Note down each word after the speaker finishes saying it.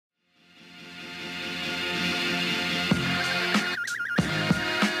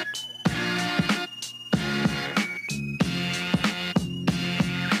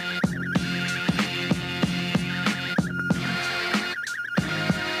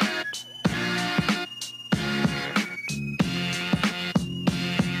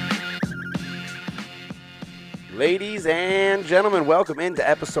Ladies and gentlemen, welcome into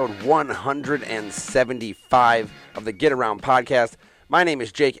episode 175 of the Get Around podcast. My name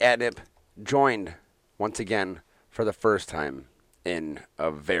is Jake Atnip, joined once again for the first time in a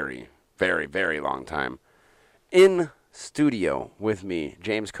very, very, very long time. In studio with me,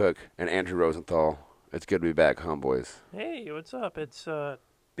 James Cook and Andrew Rosenthal. It's good to be back, huh, boys? Hey, what's up? It's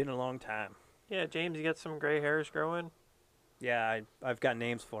Been a long time. yeah, James, you got some gray hairs growing? Yeah, I've got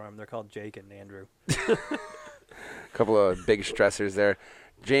names for them. They're called Jake and Andrew. A couple of big stressors there.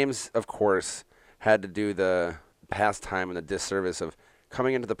 James, of course, had to do the pastime and the disservice of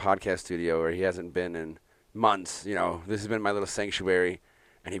coming into the podcast studio where he hasn't been in months. You know, this has been my little sanctuary,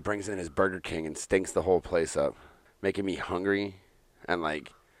 and he brings in his Burger King and stinks the whole place up, making me hungry. And,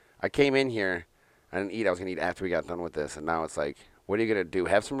 like, I came in here, I didn't eat. I was going to eat after we got done with this, and now it's like, what are you going to do?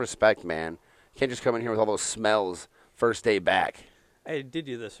 Have some respect, man. You can't just come in here with all those smells first day back. I did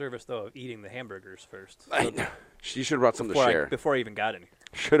you the service, though, of eating the hamburgers first. I know. You should have brought some to share. Before I even got in here.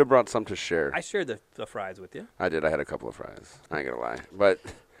 Should have brought some to share. I shared the fries with you. I did. I had a couple of fries. I ain't going to lie. But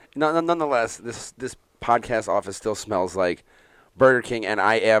nonetheless, this podcast office still smells like Burger King, and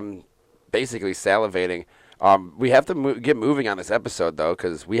I am basically salivating. We have to get moving on this episode, though,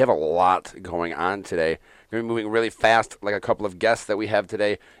 because we have a lot going on today. We're going to be moving really fast, like a couple of guests that we have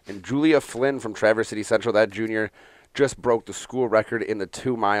today. And Julia Flynn from Traverse City Central, that junior, just broke the school record in the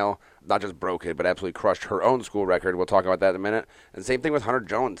 2-mile. Not just broke it, but absolutely crushed her own school record. We'll talk about that in a minute. And same thing with Hunter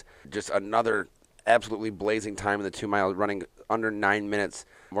Jones. Just another absolutely blazing time in the 2-mile, running under 9 minutes.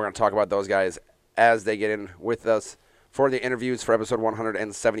 We're going to talk about those guys as they get in with us for the interviews for episode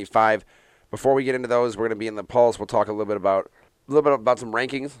 175. Before we get into those, we're going to be in the pulse. We'll talk a little bit about some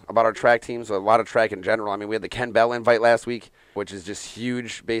rankings, about our track teams, a lot of track in general. I mean, we had the Ken Bell invite last week, which is just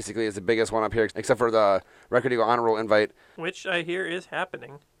huge. Basically, it's the biggest one up here, except for the Record Eagle Honor Roll invite. Which I hear is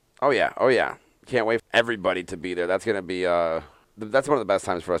happening. Oh, yeah. Can't wait for everybody to be there. That's going to be that's one of the best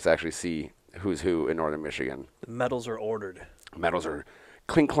times for us to actually see who's who in Northern Michigan. The medals are ordered. Medals are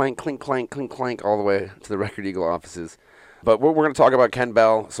clink, clank, clink, clank, clink, clank, all the way to the Record Eagle offices. But we're going to talk about Ken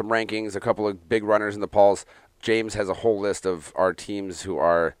Bell, some rankings, a couple of big runners in the polls. James has a whole list of our teams who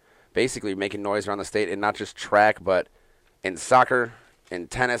are basically making noise around the state in not just track, but in soccer, in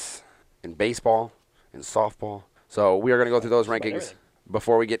tennis, in baseball, in softball. So we are going to go through those rankings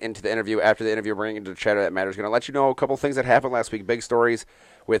before we get into the interview. After the interview, we're going to get into the chatter that matters. Going to let you know a couple of things that happened last week, big stories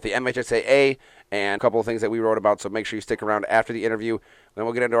with the MHSAA, and a couple of things that we wrote about, so make sure you stick around after the interview. Then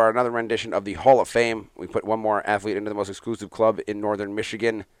we'll get into another rendition of the Hall of Fame. We put one more athlete into the most exclusive club in Northern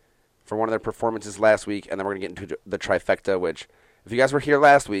Michigan for one of their performances last week, and then we're going to get into the TRIFECTA, which, if you guys were here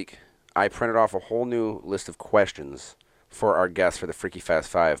last week, I printed off a whole new list of questions for our guests for the Freaky Fast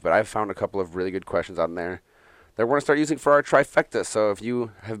 5, but I've found a couple of really good questions on there that we're going to start using for our TRIFECTA. So if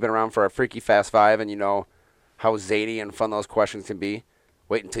you have been around for our Freaky Fast 5 and you know how zany and fun those questions can be,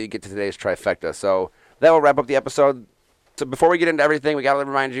 wait until you get to today's TRIFECTA. So that will wrap up the episode. So before we get into everything, we got to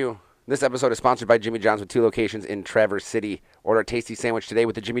remind you, this episode is sponsored by Jimmy John's with 2 locations in Traverse City. Order a tasty sandwich today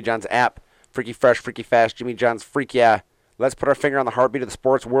with the Jimmy John's app. Freaky fresh, freaky fast, Jimmy John's freak yeah. Let's put our finger on the heartbeat of the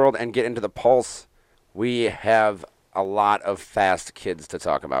sports world and get into the pulse. We have a lot of fast kids to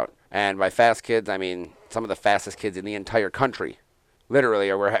talk about. And by fast kids, I mean some of the fastest kids in the entire country.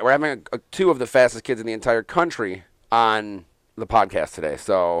 Literally, we're having 2 of the fastest kids in the entire country on the podcast today.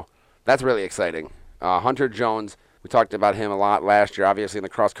 So that's really exciting. Hunter Jones, we talked about him a lot last year. Obviously, in the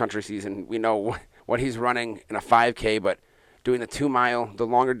cross-country season, we know what he's running in a 5K, but doing the 2-mile, the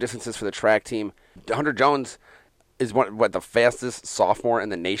longer distances for the track team. Hunter Jones is what the fastest sophomore in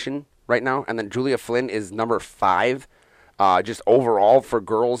the nation right now, and then Julia Flynn is number 5. Just overall for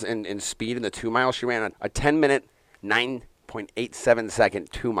girls in speed in the 2-mile, she ran a 10-minute, 9.87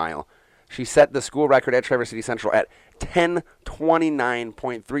 second 2-mile. She set the school record at Traverse City Central at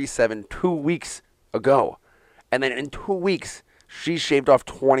 10:29.37 2 weeks ago. And then in 2 weeks, she shaved off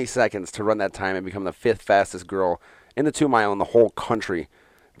 20 seconds to run that time and become the 5th fastest girl in the 2-mile in the whole country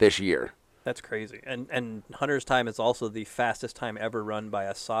this year. That's crazy. And Hunter's time is also the fastest time ever run by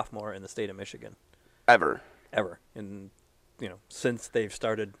a sophomore in the state of Michigan. Ever. And, since they've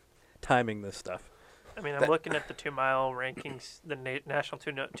started timing this stuff. I mean, I'm looking at the 2-mile rankings, the national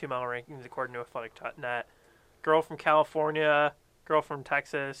 2-mile rankings according to Athletic.net. Girl from California, girl from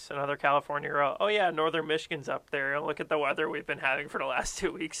Texas, another California girl. Oh, yeah, Northern Michigan's up there. Look at the weather we've been having for the last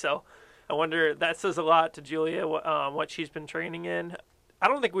 2 weeks. So I wonder, that says a lot to Julia, what she's been training in. I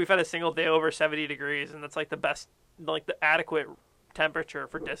don't think we've had a single day over 70 degrees, and that's like the best, like the adequate temperature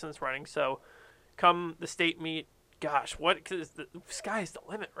for distance running. So come the state meet, gosh, because the sky's the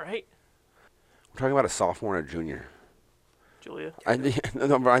limit, right? We're talking about a sophomore and a junior. Julia. I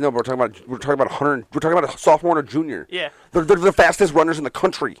know, but we're talking about Hunter. We're talking about a sophomore and a junior. Yeah. They're the fastest runners in the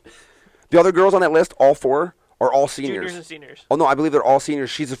country. The other girls on that list, all four, are all seniors. Juniors and seniors. Oh no, I believe they're all seniors.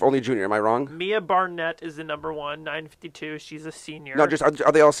 She's the only junior. Am I wrong? Mia Barnett is the number one, 952. She's a senior. No, just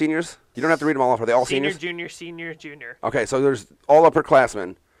are they all seniors? You don't have to read them all off. Are they all senior, seniors? junior, senior, junior. Okay, so there's all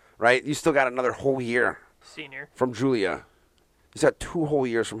upperclassmen, right? You still got another whole year Senior. from Julia. You got 2 whole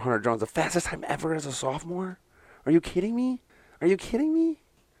years from Hunter Jones. The fastest time ever as a sophomore? Are you kidding me? Are you kidding me?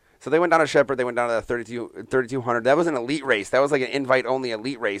 So they went down to Shepherd. They went down to the 3200. That was an elite race. That was like an invite-only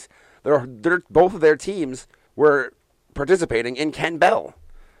elite race. Both of their teams were participating in Ken Bell.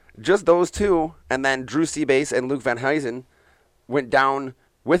 Just those two, and then Drew Seabase and Luke Venhuizen went down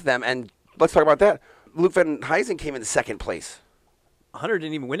with them. And let's talk about that. Luke Venhuizen came in second place. Hunter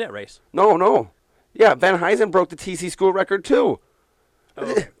didn't even win that race. No. Yeah, Venhuizen broke the TC school record too.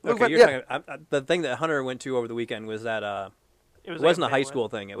 Oh, okay, you're talking, the thing that Hunter went to over the weekend was that it wasn't a high school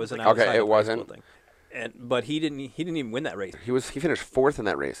thing. It was an outside it wasn't. thing. But he didn't even win that race. He finished fourth in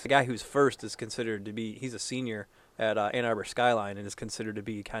that race. The guy who's first is considered to be, he's a senior at Ann Arbor Skyline and is considered to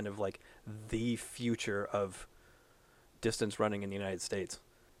be kind of like the future of distance running in the United States.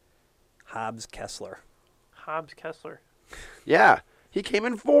 Hobbs Kessler. Yeah, he came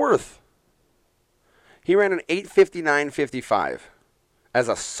in fourth. He ran an 8:59.55 as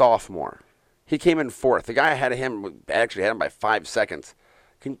a sophomore. He came in fourth. The guy ahead of him actually had him by 5 seconds.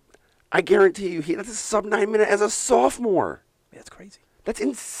 I guarantee you, that's a sub 9 minute as a sophomore. That's crazy. That's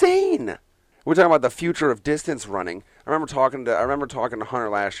insane. We're talking about the future of distance running. I remember talking to Hunter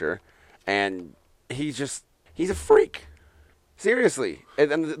last year, and he's a freak. Seriously.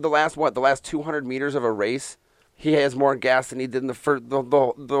 And the last 200 meters of a race, he has more gas than he did in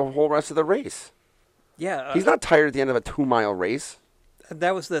the whole rest of the race. Yeah. He's not tired at the end of a 2-mile race.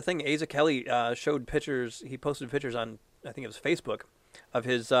 That was the thing. Asa Kelly showed pictures. He posted pictures on, I think it was Facebook, of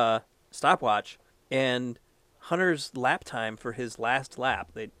his stopwatch, and Hunter's lap time for his last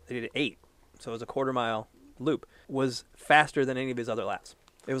lap, they did 8, so it was a quarter-mile loop, was faster than any of his other laps.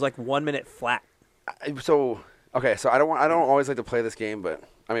 It was like 1 minute flat. So I don't always like to play this game, but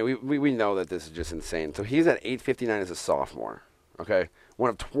I mean we know that this is just insane. So he's at 8:59 as a sophomore. Okay, one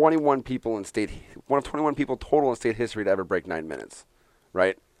of 21 people total in state history to ever break 9 minutes,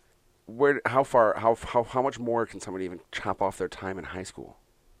 right? How much more can somebody even chop off their time in high school?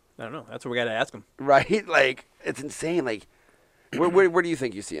 I don't know. That's what we got to ask him. Right? Like, it's insane. Like, where do you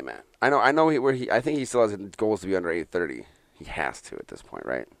think you see him at? I think he still has goals to be under 8:30. He has to at this point,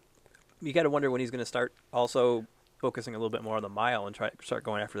 right? You got to wonder when he's going to start also focusing a little bit more on the mile and start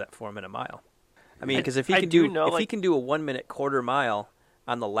going after that 4-minute mile. I mean, because if he can do a 1 minute quarter mile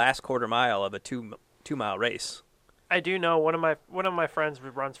on the last quarter mile of a 2 mile race. I do know one of my friends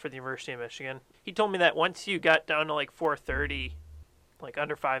runs for the University of Michigan. He told me that once you got down to like 4:30, like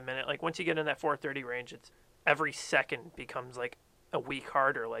under 5 minute, like once you get in that 4:30 range, it's every second becomes like a week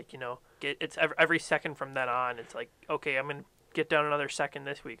harder. Like, it's every second from then on. It's like, okay, I'm gonna get down another second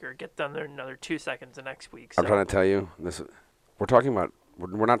this week, or get down there another 2 seconds the next week. So. I'm trying to tell you this.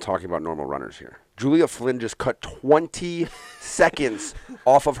 We're not talking about normal runners here. Julia Flynn just cut 20 seconds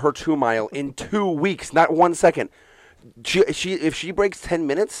off of her 2 mile in 2 weeks, not 1 second. If she breaks 10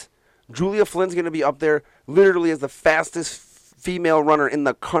 minutes, Julia Flynn's going to be up there literally as the fastest female runner in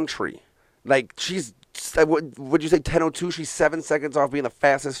the country. Like, she's, would you say 10:02? She's 7 seconds off being the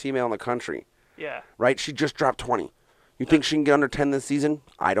fastest female in the country. Yeah. Right? She just dropped 20. You think she can get under 10 this season?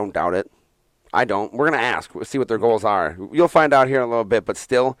 I don't doubt it. I don't. We're going to ask. We'll see what their goals are. You'll find out here in a little bit, but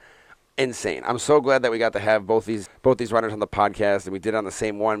still insane. I'm so glad that we got to have both these runners on the podcast, and we did it on the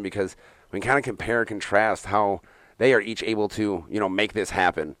same one, because we can kind of compare and contrast how they are each able to, make this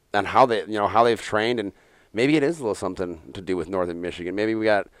happen, and how they've trained, and maybe it is a little something to do with Northern Michigan. Maybe we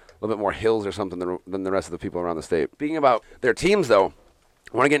got a little bit more hills or something than the rest of the people around the state. Speaking about their teams, though,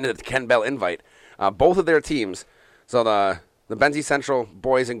 I want to get into the Ken Bell invite. Both of their teams, so the Benzie Central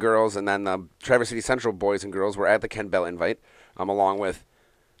boys and girls, and then the Traverse City Central boys and girls were at the Ken Bell invite, along with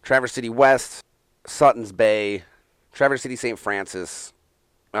Traverse City West, Sutton's Bay, Traverse City St. Francis,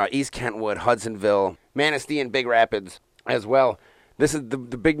 East Kentwood, Hudsonville, Manistee, and Big Rapids as well. This is the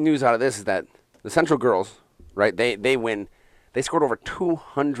big news out of this is that the Central girls, right, they win. They scored over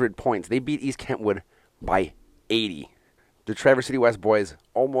 200 points. They beat East Kentwood by 80. The Traverse City West boys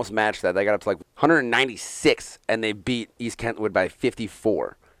almost matched that. They got up to like 196, and they beat East Kentwood by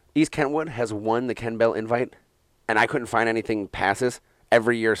 54. East Kentwood has won the Ken Bell invite, and I couldn't find anything past this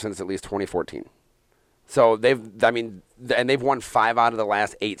every year since at least 2014. So they've won 5 out of the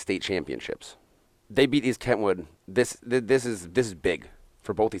last 8 state championships. They beat East Kentwood. This is big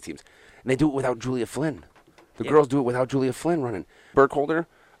for both these teams, and they do it without Julia Flynn. The girls do it without Julia Flynn running. Burkholder,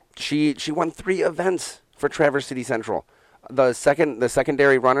 she won 3 events for Traverse City Central. The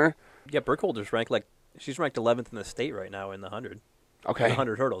secondary runner. Yeah, Burkholder's ranked she's ranked 11th in the state right now in the 100. Okay. In the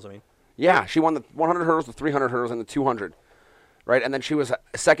 100 hurdles, I mean. Yeah, she won the 100 hurdles, the 300 hurdles, and the 200. Right, and then she was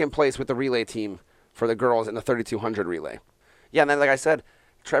second place with the relay team for the girls in the 3200 relay. Yeah, and then like I said,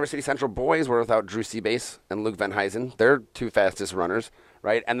 Traverse City Central boys were without Drew Seabase and Luke Venhuizen. They're 2 fastest runners,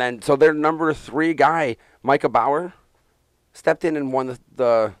 right? And then so their number 3 guy, Micah Bauer, stepped in and won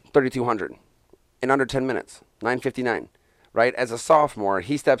the 3200 in under 10 minutes, 9:59. Right, as a sophomore,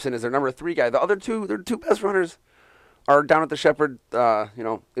 he steps in as their number 3 guy. The other 2, their 2 best runners, are down at the Shepherd,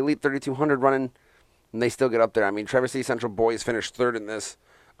 Elite 3200 running, and they still get up there. I mean, Traverse City Central boys finished 3rd in this.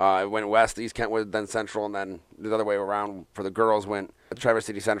 Went west, East Kentwood, then Central, and then the other way around for the girls went Traverse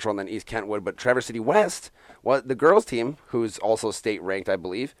City Central and then East Kentwood. But Traverse City West, the girls team, who's also state ranked, I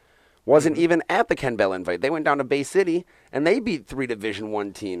believe, wasn't even at the Ken Bell invite. They went down to Bay City, and they beat 3 Division I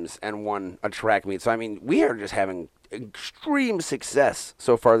teams and won a track meet. So, I mean, we are just having extreme success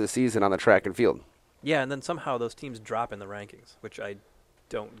so far this season on the track and field. Yeah, and then somehow those teams drop in the rankings, which I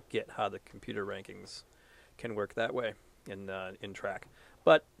don't get how the computer rankings can work that way in track.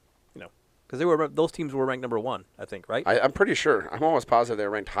 But, because those teams were ranked number 1, I think, right? I'm pretty sure. I'm almost positive they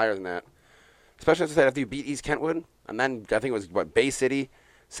were ranked higher than that. Especially after you beat East Kentwood, and then I think it was, Bay City,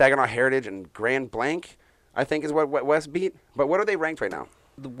 Saginaw Heritage, and Grand Blanc, I think is what West beat. But what are they ranked right now?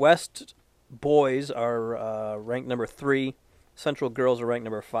 The West boys are ranked number 3. Central girls are ranked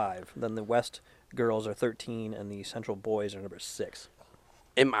number 5. Then the West girls are 13, and the Central boys are number 6.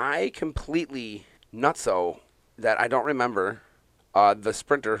 Am I completely nutso that I don't remember the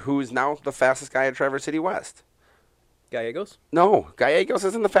sprinter who's now the fastest guy at Traverse City West? Gallegos? No, Gallegos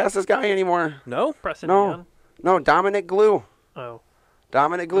isn't the fastest guy anymore. No? Preston No, Dion? no, Dominic Glue. Oh.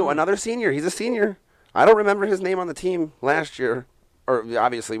 Dominic Glue, another senior. He's a senior. I don't remember his name on the team last year. Or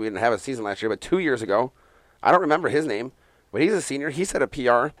obviously we didn't have a season last year, but 2 years ago. I don't remember his name. But he's a senior. He set a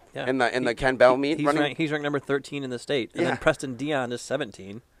PR in the Ken Bell meet. He's ranked number 13 in the state. And then Preston Dion is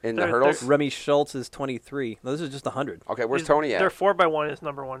 17. In the hurdles? Remy Schultz is 23. No, this is just 100. Okay, where's Tony at? Their 4x1 is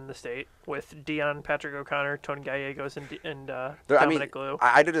number 1 in the state with Dion, Patrick O'Connor, Tony Gallegos, and Dominic Glue.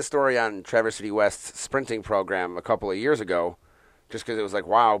 I did a story on Traverse City West's sprinting program a couple of years ago just because it was like,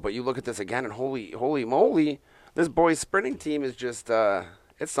 wow, but you look at this again and holy moly, this boys' sprinting team is just,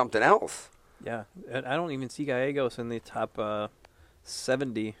 it's something else. Yeah, and I don't even see Gallegos in the top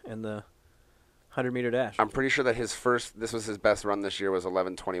 70 in the 100-meter dash. I'm pretty sure that this was his best run this year was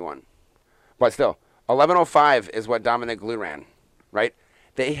 11:21. But still, 11:05 is what Dominic Glue ran, right?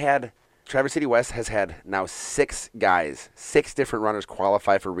 Traverse City West has had now 6 different runners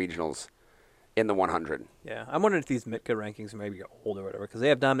qualify for regionals in the 100. Yeah, I'm wondering if these Mitka rankings maybe get old or whatever, because they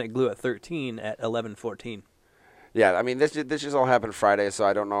have Dominic Glue at 13 at 11:14. Yeah, I mean, this just all happened Friday, so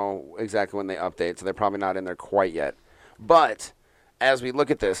I don't know exactly when they update, so they're probably not in there quite yet. But as we look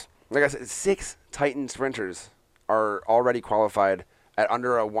at this, like I said, 6 Titan sprinters are already qualified at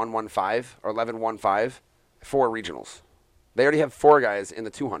under a 1:15 or 11:15 for regionals. They already have 4 guys in the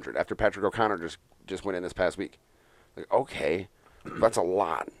 200 after Patrick O'Connor just went in this past week. Like, okay, that's a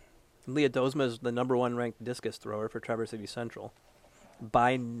lot. Leah Dozma is the number 1 ranked discus thrower for Traverse City Central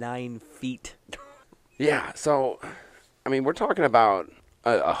by 9 feet. Yeah, so, I mean, we're talking about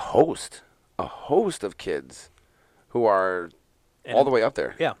a host of kids who are all the way up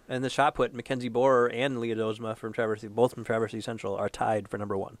there. Yeah, and the shot put, Mackenzie Borer and Leah Dozma both from Traverse City Central, are tied for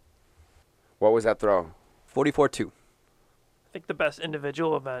number 1. What was that throw? 44-2. I think the best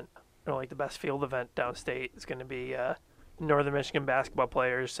individual event, or like the best field event downstate, is going to be Northern Michigan basketball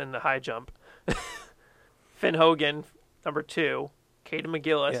players in the high jump. Finn Hogan, number 2. Kaden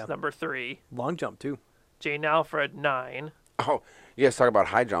McGillis, number 3. Long jump, too. Jane Alfred, 9. Oh, you guys talk about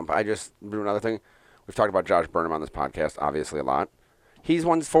high jump. I just do another thing. We've talked about Josh Burnham on this podcast, obviously, a lot. He's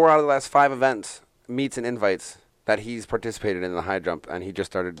won 4 out of the last 5 events, meets and invites, that he's participated in the high jump, and he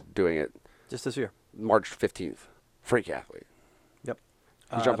just started doing it just this year. March 15th. Freak athlete. Yep.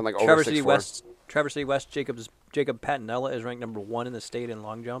 He's jumping like over Traverse 6'4". Traverse City West, Jacob Patinella is ranked number 1 in the state in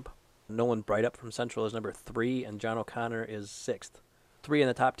long jump. Nolan Brightup from Central is number 3, and John O'Connor is 6th. 3 in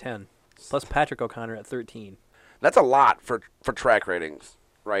the top 10, plus Patrick O'Connor at 13. That's a lot for track ratings,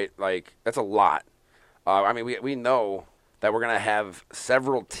 right? Like, that's a lot. I mean, we know that we're going to have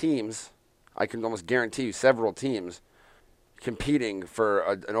several teams, I can almost guarantee you several teams, competing for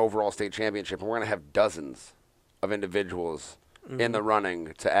an overall state championship, and we're going to have dozens of individuals in the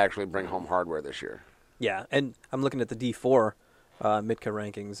running to actually bring home hardware this year. Yeah, and I'm looking at the D4 Mitka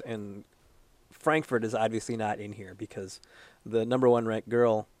rankings, and Frankfurt is obviously not in here because the number 1 ranked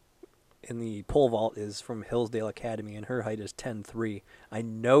girl in the pole vault is from Hillsdale Academy, and her height is 10.3. I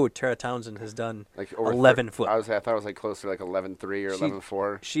know Tara Townsend has done Like over 11 foot. I thought it was like closer to like 11.3 or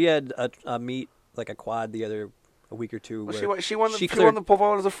 11.4. She had a meet, like a quad a week or two. Well, where she won the pole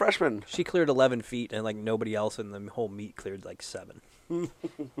vault as a freshman. She cleared 11 feet, and like nobody else in the whole meet cleared like 7.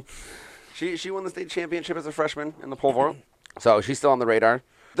 She won the state championship as a freshman in the pole vault, so she's still on the radar.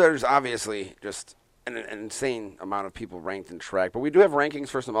 There's obviously just an insane amount of people ranked in track, but we do have rankings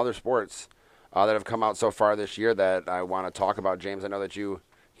for some other sports that have come out so far this year that I want to talk about. James, I know that you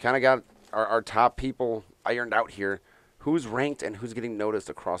kind of got our top people ironed out here. Who's ranked and who's getting noticed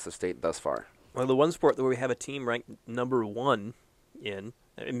across the state thus far? Well, the one sport that we have a team ranked number 1 in,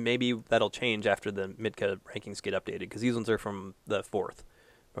 and maybe that'll change after the Midca rankings get updated, because these ones are from the 4th,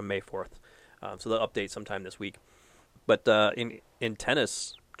 from May 4th. So they'll update sometime this week. But in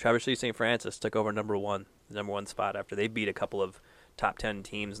tennis, Traverse City St. Francis took over the number 1 spot after they beat a couple of top 10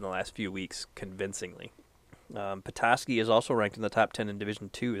 teams in the last few weeks convincingly. Petoskey is also ranked in the top 10 in Division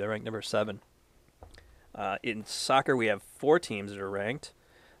 2. They're ranked number 7. In soccer, we have 4 teams that are ranked.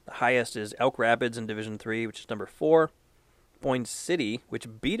 The highest is Elk Rapids in Division 3, which is number 4. Boyne City, which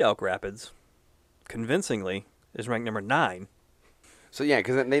beat Elk Rapids convincingly, is ranked number 9. So yeah,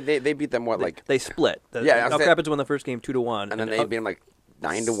 because they beat them they split. Elk Rapids won the first game 2-1, and then they beat them like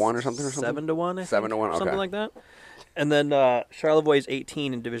 9-1 or something 7-1, I think. 7-1, okay. Something like that. And then Charlevoix is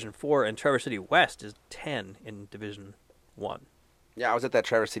 18 in Division 4, and Traverse City West is 10 in Division 1. Yeah, I was at that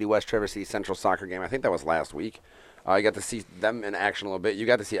Traverse City West, Traverse City Central soccer game. I think that was last week. I got to see them in action a little bit. You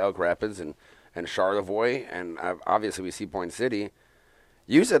got to see Elk Rapids and Charlevoix, and obviously we see Boyne City.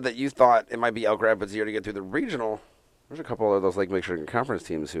 You said that you thought it might be Elk Rapids here to get through the regional. There's a couple of those Lake Michigan Conference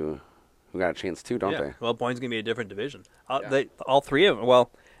teams who got a chance too, don't they? Well, Boyne's going to be a different division. All 3 of them. Well,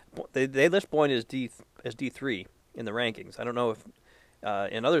 they list Boyne as D3 in the rankings. I don't know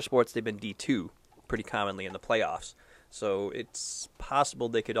if in other sports they've been D2 pretty commonly in the playoffs. So it's possible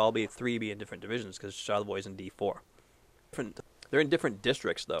they could all be in different divisions because Charlevoix's in D4. They're in different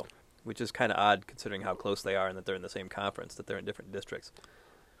districts, though, which is kind of odd considering how close they are and that they're in the same conference, that they're in different districts.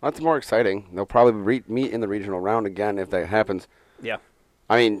 That's more exciting. They'll probably meet in the regional round again if that happens. Yeah.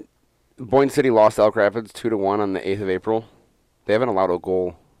 I mean, Boyne City lost Elk Rapids 2-1 on the 8th of April. They haven't allowed a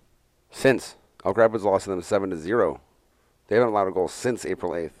goal since. Elk Rapids lost to them 7-0. They haven't allowed a goal since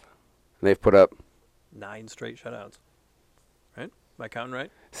April 8th. And they've put up 9 straight shutouts. Right? Am I counting right?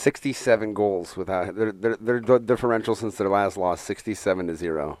 67 goals without their differential since their last loss,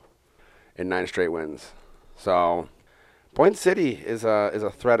 67-0 in 9 straight wins. So Boyne City is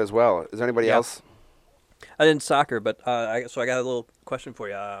a threat as well. Is there anybody else? I didn't soccer, but I got a little question for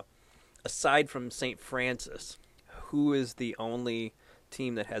you. Aside from St. Francis, who is the only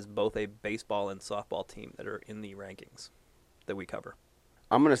team that has both a baseball and softball team that are in the rankings that we cover?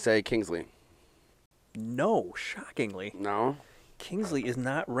 I'm going to say Kingsley. No, shockingly. No? Kingsley is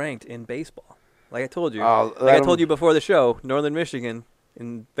not ranked in baseball. Like I told you. I told you before the show, Northern Michigan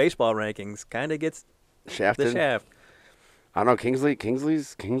in baseball rankings kind of gets shafted. The shaft. I don't know.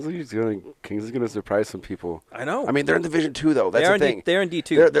 Kingsley's gonna surprise some people. I know. I mean, they're in Division 2 though. That's the thing. They're in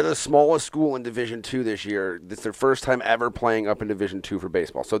D2. They're the smallest school in Division 2 this year. It's their first time ever playing up in Division 2 for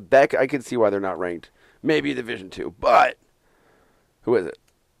baseball. So that I can see why they're not ranked. Maybe Division 2, but who is it?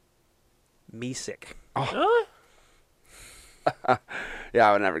 Mesick. Oh. Yeah,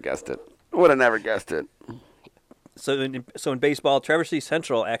 I would have never guessed it. So in baseball, Traverse City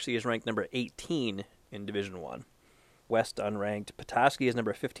Central actually is ranked number 18 in Division 1. West unranked. Petoskey is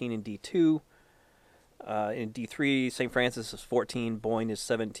number 15 in D2. In D3, St. Francis is 14. Boyne is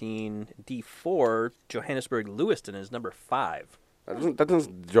 17. D4, Johannesburg Lewiston is number 5. That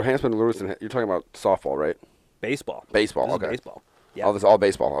doesn't Johannesburg Lewiston. You're talking about softball, right? Baseball. Baseball. Okay. Baseball. Yeah. All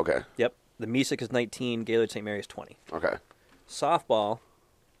baseball. Okay. Yep. The Mesick is 19. Gaylord St. Mary is 20. Okay. Softball,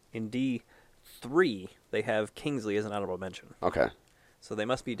 in D3, they have Kingsley as an honorable mention. Okay. So they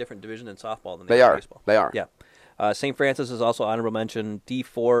must be a different division in softball than they are. Baseball. They are. Yeah. St. Francis is also honorable mention.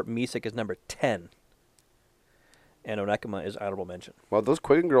 D4, Mesick is number 10. And Onekama is honorable mention. Well, those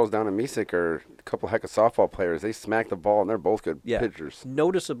Quicken girls down in Mesick are a couple heck of softball players. They smack the ball, and they're both good pitchers.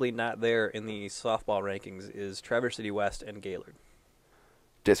 Noticeably not there in the softball rankings is Traverse City West and Gaylord.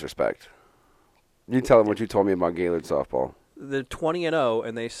 Disrespect. You tell them what you told me about Gaylord softball. They're 20-0,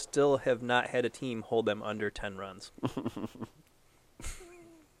 and they still have not had a team hold them under 10 runs.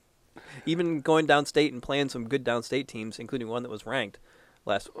 Even going downstate and playing some good downstate teams, including one that was ranked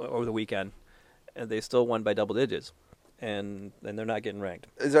over the weekend, and they still won by double digits, and they're not getting ranked.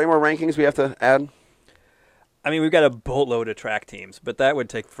 Is there any more rankings we have to add? I mean, we've got a boatload of track teams, but that would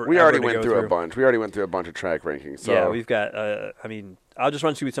take forever. We already went through a bunch. We already went through a bunch of track rankings. So. Yeah, we've got, I'll just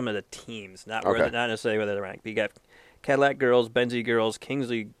run through some of the teams, not Okay. not necessarily where they're ranked. But you got Cadillac girls, Benzie girls,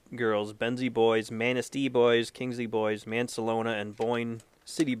 Kingsley girls, Benzie boys, Manistee boys, Kingsley boys, Mansalona and Boyne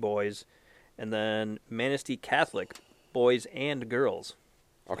City boys, and then Manistee Catholic boys and girls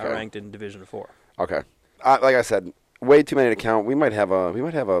are ranked in Division 4. Okay. Like I said, way too many to count. We might have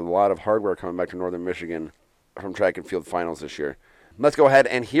a lot of hardware coming back to Northern Michigan from track and field finals this year. Let's go ahead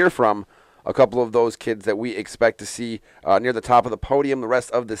and hear from a couple of those kids that we expect to see near the top of the podium the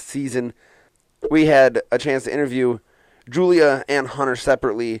rest of the season. We had a chance to interview Julia and Hunter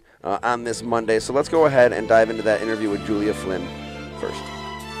separately on this Monday, so let's go ahead and dive into that interview with Julia Flynn first.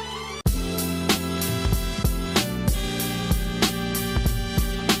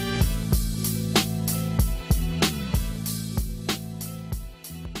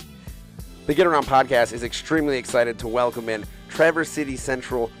 The Get Around Podcast is extremely excited to welcome in Traverse City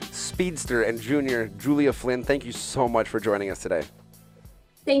Central speedster and junior Julia Flynn. Thank you so much for joining us today.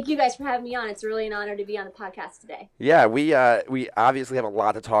 Thank you guys for having me on. It's really an honor to be on the podcast today. Yeah, we obviously have a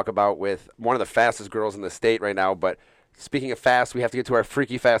lot to talk about with one of the fastest girls in the state right now. But speaking of fast, we have to get to our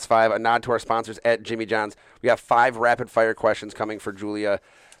Freaky Fast 5, a nod to our sponsors at Jimmy John's. We have 5 rapid-fire questions coming for Julia.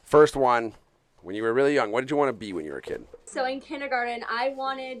 First one, when you were really young, what did you want to be when you were a kid? So in kindergarten, I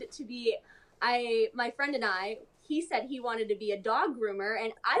wanted to be, my friend and I, he said he wanted to be a dog groomer,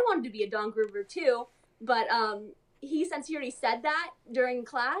 and I wanted to be a dog groomer too, but since he already said that during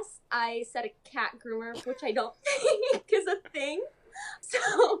class, I said a cat groomer, which I don't think is a thing.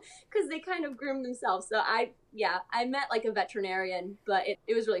 So, because they kind of groom themselves. So I met like a veterinarian, but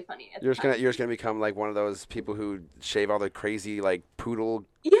it was really funny. You're just gonna become like one of those people who shave all the crazy like poodle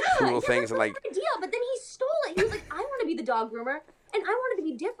things and like. Idea, but then he stole it. He was like, I want to be the dog groomer, and I wanted to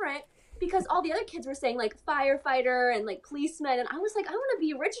be different because all the other kids were saying like firefighter and like policeman, and I was like, I want to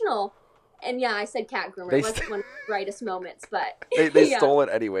be original. And yeah, I said cat groomer. It wasn't one of the brightest moments, but they stole it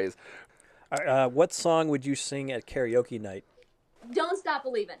anyways. What song would you sing at karaoke night? Don't Stop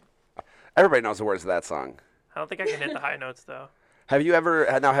Believin'. Everybody knows the words of that song. I don't think I can hit the high notes, though. Have you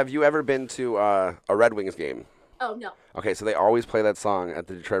ever been to a Red Wings game? Oh, no. Okay, so they always play that song at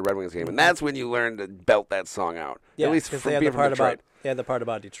the Detroit Red Wings game, and that's when you learn to belt that song out. Yeah, at least because from they had being the from part Detroit. about the part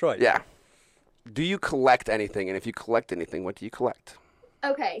about Detroit. Yeah. Do you collect anything? And if you collect anything, what do you collect?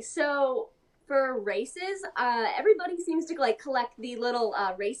 Okay, so for races, everybody seems to like collect the little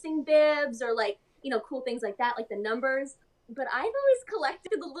racing bibs or like, cool things like that, like the numbers. But I've always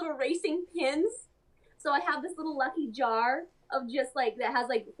collected the little racing pins. So I have this little lucky jar of just like that has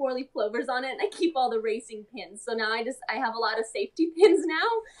like 4-leaf clovers on it, and I keep all the racing pins. So now I have a lot of safety pins now,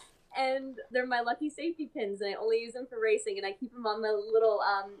 and they're my lucky safety pins, and I only use them for racing, and I keep them on my little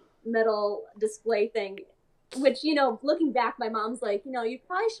metal display thing. Which, looking back, my mom's like, you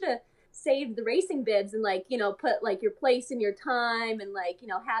probably should have saved the racing bibs and like, put like your place and your time and like,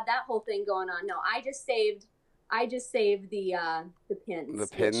 had that whole thing going on. No, I just saved the pins. The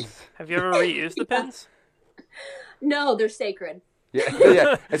pins? Have you ever reused the pins? No, they're sacred.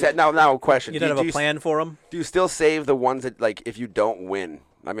 Yeah. Is that now question? You don't have a plan for them? Do you still save the ones that like if you don't win?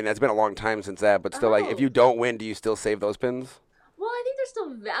 I mean, it's been a long time since that, but still, like if you don't win, do you still save those pins? Well, I think they're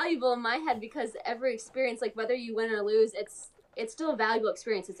still valuable in my head because every experience, like whether you win or lose, it's still a valuable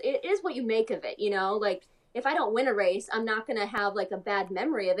experience. It is what you make of it, Like if I don't win a race, I'm not going to have like a bad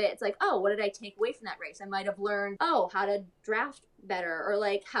memory of it. It's like, oh, what did I take away from that race? I might have learned, how to draft better or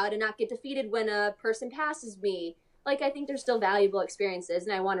like how to not get defeated when a person passes me. Like, I think they're still valuable experiences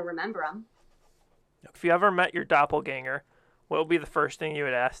and I want to remember them. If you ever met your doppelganger, what would be the first thing you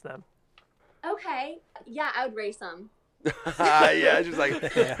would ask them? Okay. Yeah, I would race them. Yeah, just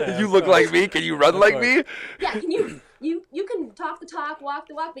like, you look like me. Can you run like me? Yeah, can you can talk the talk, walk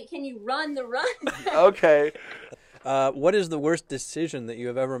the walk, but can you run the run? Okay. What is the worst decision that you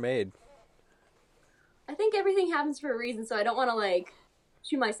have ever made? I think everything happens for a reason, so I don't want to like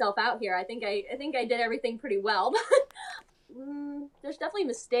chew myself out here. I think I did everything pretty well. There's definitely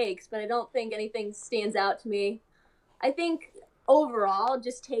mistakes, but I don't think anything stands out to me. I think overall,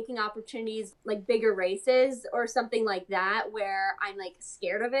 just taking opportunities like bigger races or something like that where I'm like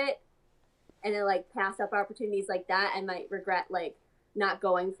scared of it and then like pass up opportunities like that, I might regret like not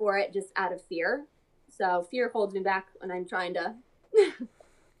going for it just out of fear. So fear holds me back when I'm trying to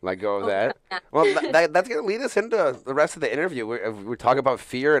let go of that. Well, that's going to lead us into the rest of the interview. We talk about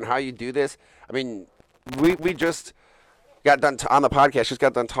fear and how you do this. I mean, we just got done on the podcast, just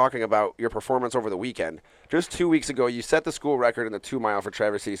got done talking about your performance over the weekend. Just 2 weeks ago, you set the school record in the 2 mile for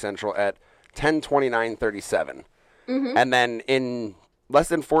Traverse City Central at 10:29:37. Mm-hmm. And then in less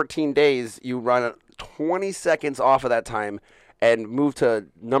than 14 days, you run 20 seconds off of that time and moved to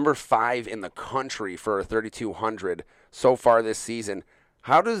number 5 in the country for a 3,200 so far this season.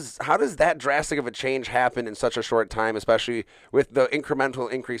 How does that drastic of a change happen in such a short time, especially with the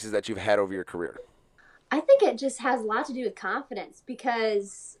incremental increases that you've had over your career? I think it just has a lot to do with confidence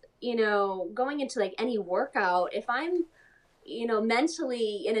because, going into like any workout, if I'm,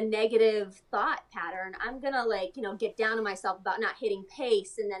 mentally in a negative thought pattern, I'm going to get down on myself about not hitting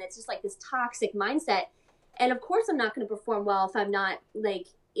pace. And then it's just like this toxic mindset. And of course I'm not going to perform well if I'm not like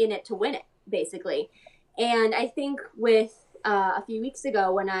in it to win it, basically. And I think with a few weeks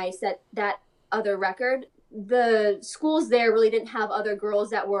ago when I set that other record, the schools there really didn't have other girls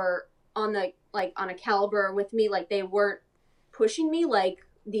that were on a caliber with me. Like they weren't pushing me like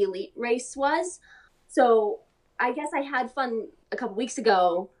the elite race was. So I guess I had fun a couple weeks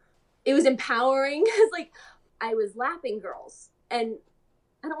ago. It was empowering because like I was lapping girls, and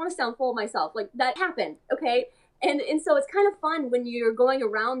I don't want to sound full of myself. Like that happened. Okay. And so it's kind of fun when you're going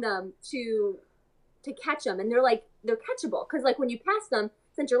around them to catch them, and they're catchable. Cause like when you pass them,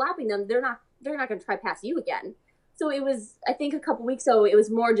 since you're lapping them, they're not going to try pass you again. So it was, I think a couple weeks ago, it was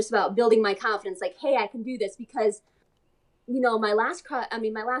more just about building my confidence. Like, hey, I can do this because, my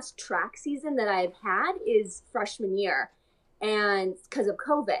last track season that I've had is freshman year, and because of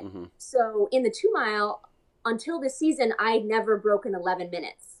COVID. Mm-hmm. So in the 2 mile, until this season, I'd never broken 11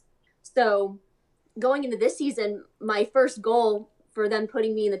 minutes. So going into this season, my first goal for them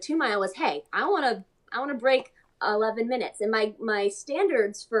putting me in the 2 mile was, hey, I want to break 11 minutes. And my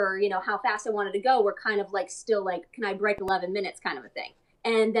standards for, how fast I wanted to go were kind of like still like, can I break 11 minutes kind of a thing.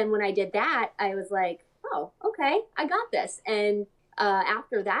 And then when I did that, I was like, oh, okay, I got this. And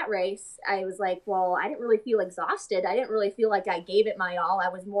after that race, I was like, well, I didn't really feel exhausted. I didn't really feel like I gave it my all. I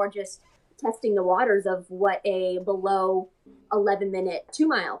was more just testing the waters of what a below 11-minute 2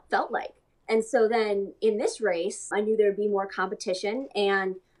 mile felt like. And so then in this race, I knew there'd be more competition.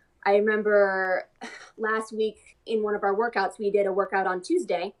 And I remember last week in one of our workouts, we did a workout on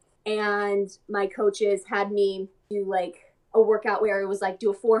Tuesday, and my coaches had me do like a workout where it was like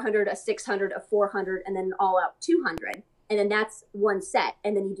do a 400, a 600, a 400, and then an all out 200. And then that's one set.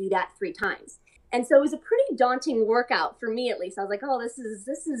 And then you do that 3 times. And so it was a pretty daunting workout for me, at least. I was like, oh, this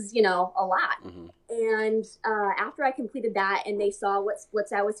is, a lot. Mm-hmm. And after I completed that and they saw what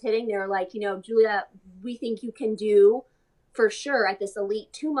splits I was hitting, they were like, Julia, we think you can do for sure at this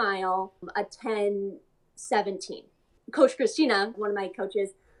elite 2 mile, a 10:17. Coach Christina, one of my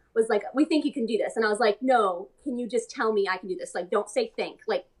coaches, was like, we think you can do this. And I was like, no, can you just tell me I can do this? Like, don't say think.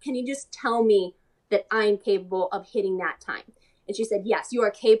 Like, can you just tell me that I'm capable of hitting that time? And she said, yes, you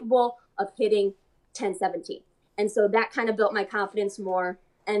are capable of hitting 10:17. And so that kind of built my confidence more.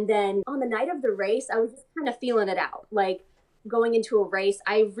 And then on the night of the race, I was just kind of feeling it out. Like going into a race,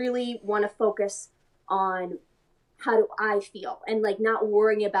 I really want to focus on how do I feel and like not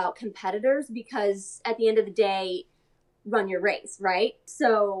worrying about competitors, because at the end of the day, run your race, right?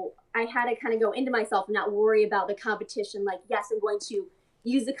 So I had to kind of go into myself and not worry about the competition. Like, yes, I'm going to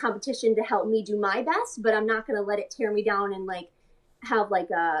use the competition to help me do my best, but I'm not going to let it tear me down and like have like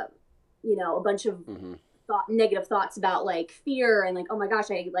a bunch of negative thoughts about like fear and like, oh my gosh,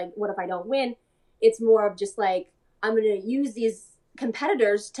 what if I don't win? It's more of just like, I'm going to use these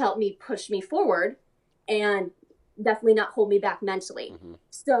competitors to help me push me forward and definitely not hold me back mentally. Mm-hmm.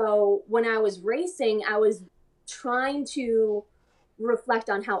 So when I was racing, I was trying to reflect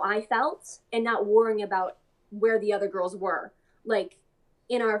on how I felt and not worrying about where the other girls were. Like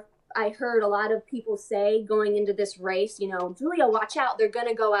I heard a lot of people say going into this race, Julia, watch out. They're going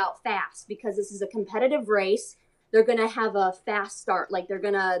to go out fast because this is a competitive race. They're going to have a fast start. Like they're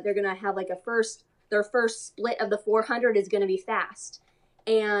going to have like their first split of the 400 is going to be fast.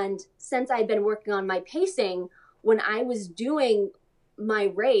 And since I'd been working on my pacing, when I was doing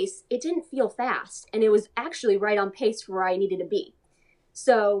my race, it didn't feel fast. And it was actually right on pace for where I needed to be.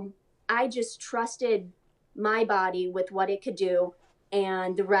 So I just trusted my body with what it could do.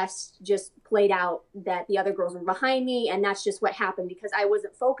 And the rest just played out that the other girls were behind me. And that's just what happened because I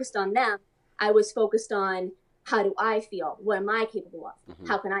wasn't focused on them. I was focused on how do I feel? What am I capable of? Mm-hmm.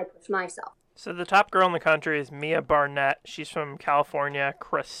 How can I push myself? So the top girl in the country is Mia Barnett. She's from California,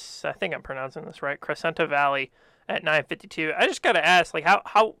 I think I'm pronouncing this right, Crescenta Valley at 9:52. I just got to ask, like,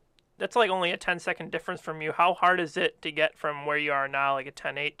 how that's like only a 10-second difference from you. How hard is it to get from where you are now, like a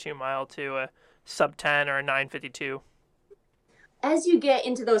 10:8 2 mile, to a sub 10 or a 9:52? As you get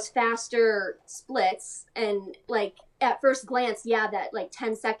into those faster splits and like at first glance, yeah, that like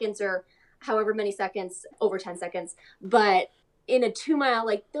 10 seconds or however many seconds, over 10 seconds. But in a 2 mile,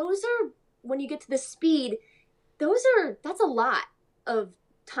 like those are, when you get to the speed, that's a lot of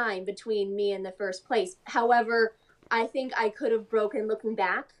time between me and the first place. However, I think I could have broken, looking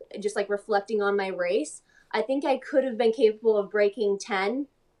back, just like reflecting on my race, I think I could have been capable of breaking 10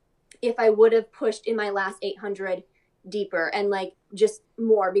 if I would have pushed in my last 800 deeper and like just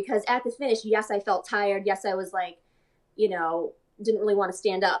more, because at the finish, yes, I felt tired. Yes, I was like, didn't really want to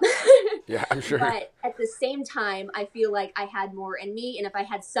stand up. Yeah, I'm sure. But at the same time, I feel like I had more in me. And if I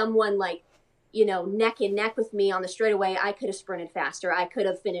had someone like, neck and neck with me on the straightaway, I could have sprinted faster. I could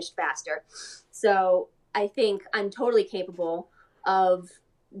have finished faster. So I think I'm totally capable of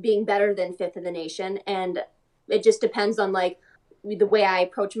being better than 5th in the nation. And it just depends on like the way I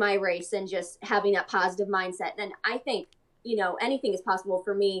approach my race and just having that positive mindset. And I think, anything is possible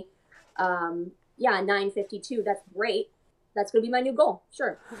for me. 9:52, that's great. That's going to be my new goal.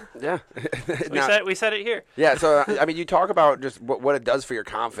 Sure. Yeah. We said it here. Yeah. So, I mean, you talk about just what it does for your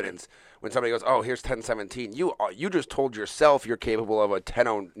confidence when somebody goes, oh, here's 10:17. You just told yourself you're capable of a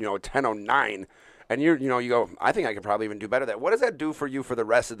 10:09. And you go, I think I could probably even do better than that. What does that do for you for the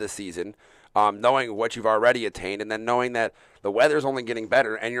rest of the season, knowing what you've already attained and then knowing that the weather's only getting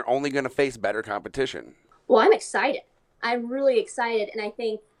better and you're only going to face better competition? Well, I'm excited. I'm really excited. And I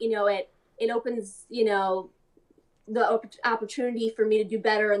think, it opens, the opportunity for me to do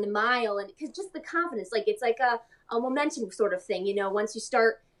better in the mile, and because just the confidence, like it's like a momentum sort of thing. Once you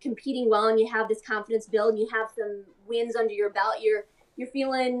start competing well and you have this confidence build and you have some wins under your belt, you're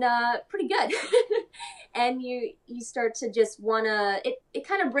feeling pretty good. And you start to just want to, it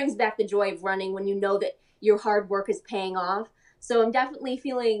kind of brings back the joy of running when you know that your hard work is paying off. So I'm definitely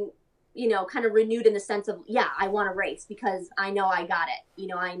feeling, kind of renewed in the sense of, yeah, I want to race because I know I got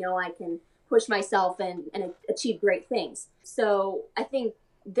it. I know I can push myself and achieve great things. So I think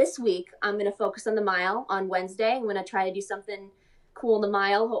this week I'm going to focus on the mile on Wednesday. I'm going to try to do something cool in the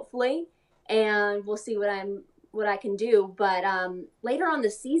mile, hopefully, and we'll see what I can do. But later on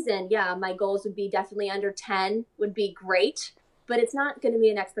this season, yeah, my goals would be definitely under 10 would be great, but it's not going to be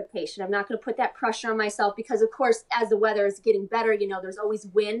an expectation. I'm not going to put that pressure on myself because, of course, as the weather is getting better, there's always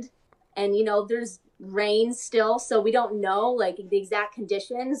wind and, there's rain still. So we don't know like the exact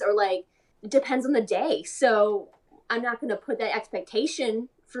conditions or like, it depends on the day. So I'm not going to put that expectation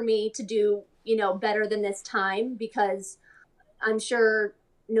for me to do, better than this time, because I'm sure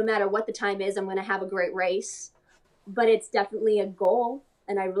no matter what the time is, I'm going to have a great race. But it's definitely a goal,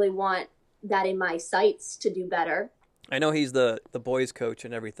 and I really want that in my sights to do better. I know he's the boys coach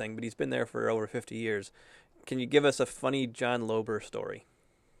and everything, but he's been there for over 50 years. Can you give us a funny John Lober story?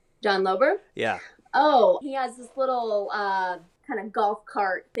 John Lober? Yeah. Oh, he has this little kind of golf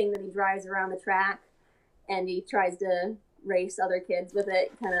cart thing that he drives around the track, and he tries to race other kids with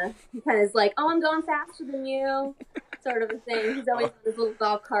it. He kind of is like, oh, I'm going faster than you, sort of a thing. He's always on this little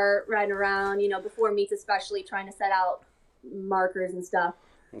golf cart riding around, before meets especially, trying to set out markers and stuff.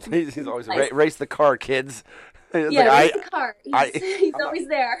 He's always race the car, kids. Yeah, race the car. He's always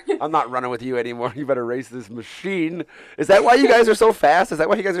there. I'm not running with you anymore. You better race this machine. Is that why you guys are so fast? Is that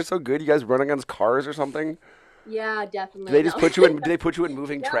why you guys are so good? You guys run against cars or something? Yeah, definitely. Do they just put you in? Do they put you in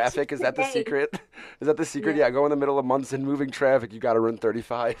moving traffic? Is that the secret? Is that the secret? Yeah, go in the middle of months in moving traffic. You got to run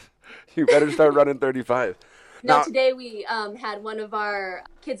 35. You better start running 35. Now, today we had one of our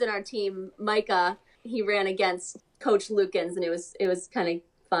kids in our team, Micah. He ran against Coach Lukens, and it was kind of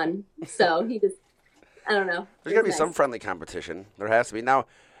fun. So he just, I don't know. There's got to be some friendly competition. There has to be. Now,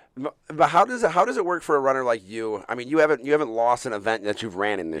 but how does it work for a runner like you? I mean, you haven't lost an event that you've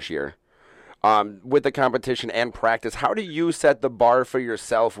ran in this year. With the competition and practice, how do you set the bar for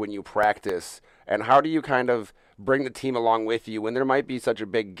yourself when you practice, and how do you kind of bring the team along with you when there might be such a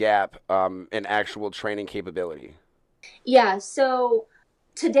big gap in actual training capability? Yeah, so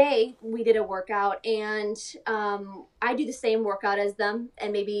today we did a workout, and I do the same workout as them,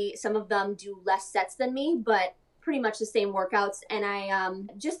 and maybe some of them do less sets than me, but pretty much the same workouts. And I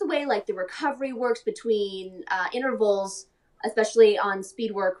just the way like the recovery works between intervals, especially on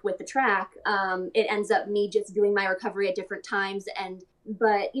speed work with the track, it ends up me just doing my recovery at different times.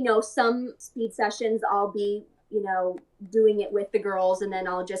 But some speed sessions I'll be, doing it with the girls, and then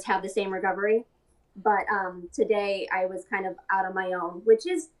I'll just have the same recovery. But today I was kind of out on my own, which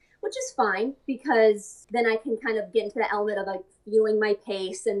is fine, because then I can kind of get into the element of like feeling my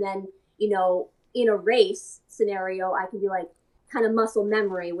pace. And then, in a race scenario, I can be like, kind of muscle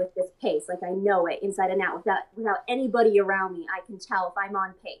memory with this pace. Like I know it inside and out without anybody around me. I can tell if I'm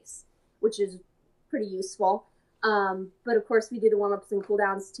on pace, which is pretty useful. But of course we do the warm-ups and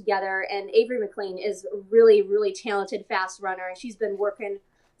cool-downs together, and Avery McLean is a really, really talented fast runner, and she's been working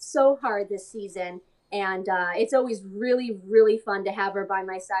so hard this season. And it's always really, really fun to have her by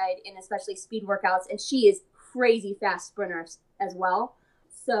my side, and especially speed workouts. And she is crazy fast sprinter as well.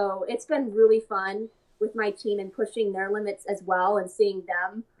 So it's been really fun. with my team and pushing their limits as well, and seeing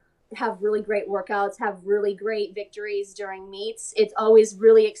them have really great workouts, have really great victories during meets. It's always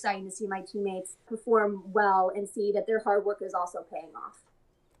really exciting to see my teammates perform well and see that their hard work is also paying off.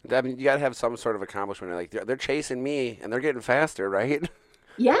 I mean, you got to have some sort of accomplishment. Like, they're chasing me, and they're getting faster, right?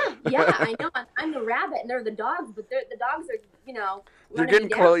 Yeah, I know. I'm the rabbit, and they're the dogs, but the dogs are, They're running getting me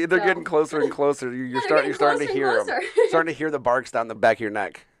down, They're so. getting closer and closer. You're starting to hear them. Starting to hear the barks down the back of your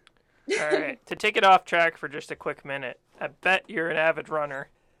neck. All right, to take it off track for just a quick minute, I bet you're an avid runner.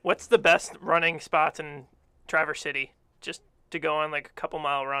 What's the best running spots in Traverse City, just to go on like a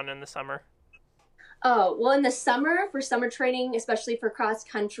couple-mile run in the summer? Oh, well, in the summer, for summer training, especially for cross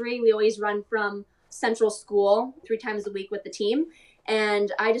country, we always run from Central School 3 times a week with the team.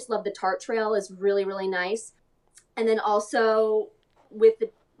 And I just love the Tart Trail is really, really nice. And then also with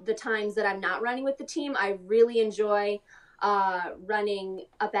the times that I'm not running with the team, I really enjoy running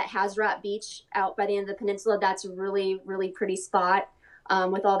up at Hazrat Beach out by the end of the peninsula. That's a really, really pretty spot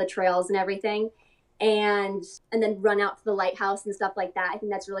with all the trails and everything. And then run out to the lighthouse and stuff like that. I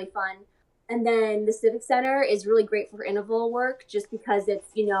think that's really fun. And then the Civic Center is really great for interval work just because it's,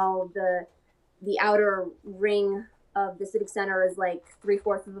 the outer ring of the Civic Center is like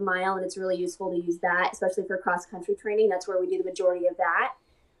 3/4 of a mile, and it's really useful to use that, especially for cross-country training. That's where we do the majority of that.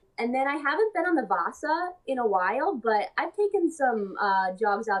 And then I haven't been on the Vasa in a while, but I've taken some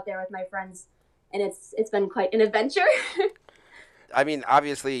jogs out there with my friends, and it's been quite an adventure. I mean,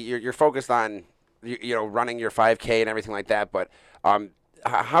 obviously, you're focused on, running your 5K and everything like that, but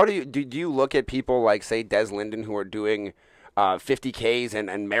how do you look at people like, say, Des Linden, who are doing 50Ks and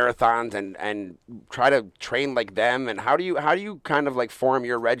marathons and try to train like them, and how do you kind of like form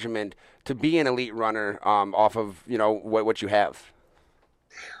your regiment to be an elite runner off of what you have?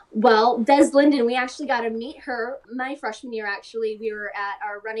 Well, Des Linden, we actually got to meet her my freshman year. Actually, we were at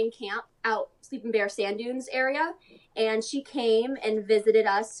our running camp out Sleeping Bear Sand Dunes area, and she came and visited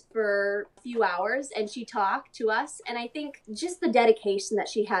us for a few hours, and she talked to us. And I think just the dedication that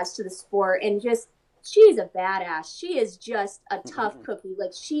she has to the sport, and just she's a badass. She is just a tough cookie.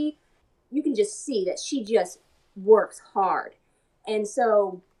 Like you can just see that she just works hard. And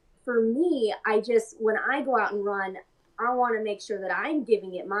so for me, when I go out and run, I want to make sure that I'm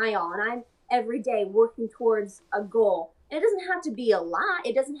giving it my all, and I'm every day working towards a goal. And it doesn't have to be a lot.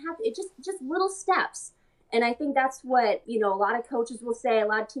 It doesn't have to, it just little steps. And I think that's what, a lot of coaches will say, a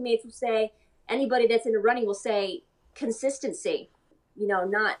lot of teammates will say, anybody that's into running will say consistency,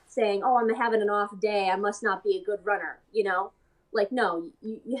 not saying, oh, I'm having an off day, I must not be a good runner, like, no,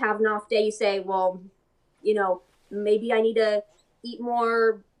 you have an off day, you say, well, maybe I need to eat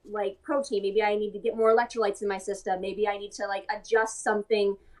more like protein, maybe I need to get more electrolytes in my system, maybe I need to like adjust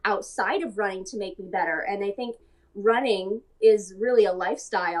something outside of running to make me better. And I think running is really a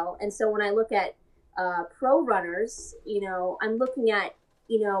lifestyle. And so when I look at pro runners, I'm looking at,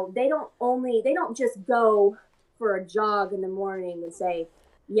 they don't just go for a jog in the morning and say,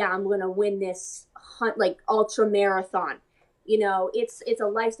 yeah, I'm going to win this ultra marathon. It's a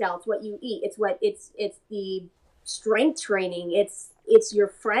lifestyle. It's what you eat. It's the strength training. It's your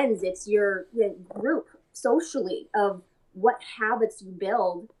friends. It's your group socially of what habits you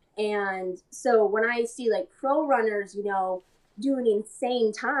build. And so when I see like pro runners, doing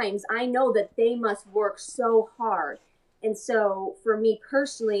insane times, I know that they must work so hard. And so for me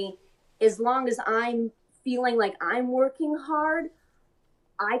personally, as long as I'm feeling like I'm working hard,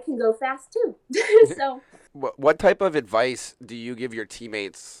 I can go fast too. So what type of advice do you give your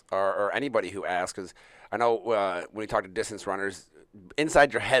teammates or anybody who asks? Because I know when you talk to distance runners,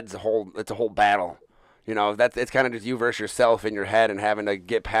 inside your head's it's a whole battle. It's kind of just you versus yourself in your head and having to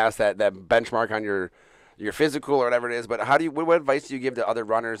get past that benchmark on your physical or whatever it is. But what advice do you give to other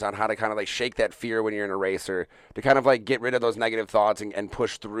runners on how to kind of like shake that fear when you're in a race, or to kind of like get rid of those negative thoughts and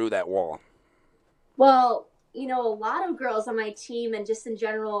push through that wall? Well, a lot of girls on my team, and just in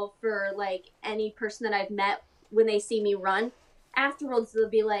general for like any person that I've met, when they see me run, afterwards they'll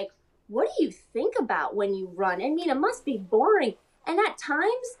be like, what do you think about when you run? I mean, it must be boring. And at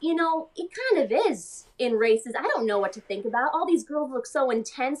times, it kind of is in races. I don't know what to think about. All these girls look so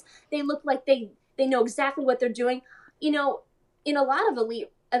intense. They look like they know exactly what they're doing. In a lot of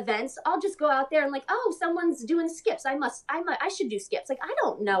elite events, I'll just go out there and like, oh, someone's doing skips. I should do skips. Like, I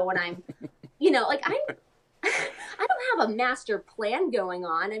don't know what I'm, I don't have a master plan going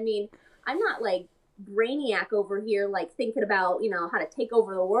on. I mean, I'm not like brainiac over here, like thinking about, how to take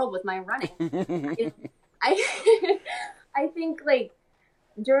over the world with my running. I think like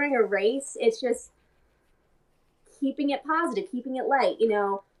during a race, it's just keeping it positive, keeping it light,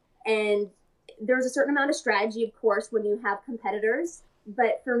 and there's a certain amount of strategy, of course, when you have competitors.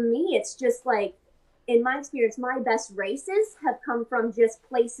 But for me, it's just like in my experience, my best races have come from just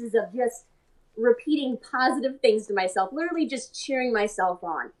places of just repeating positive things to myself, literally just cheering myself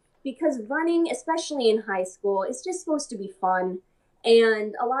on. Because running, especially in high school, is just supposed to be fun.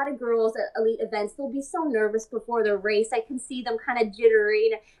 And a lot of girls at elite events, they'll be so nervous before their race. I can see them kind of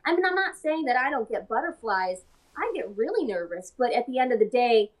jittery. I mean, I'm not saying that I don't get butterflies. I get really nervous. But at the end of the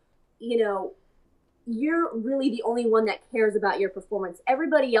day, you know, you're really the only one that cares about your performance.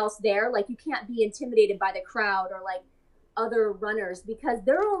 Everybody else there, like, you can't be intimidated by the crowd or like other runners because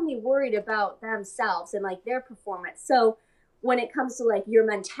they're only worried about themselves and like their performance. So when it comes to like your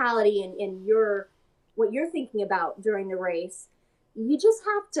mentality and your what you're thinking about during the race, you just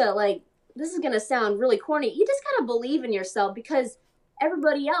have to, like, this is going to sound really corny, you just got to believe in yourself because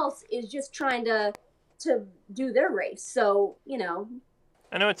everybody else is just trying to do their race. So, you know.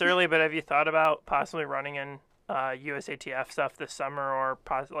 I know it's early, but have you thought about possibly running in USATF stuff this summer, or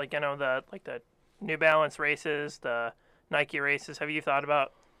like, you know, the New Balance races, the Nike races? Have you thought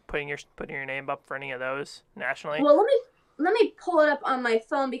about putting your name up for any of those nationally? Well, let me pull it up on my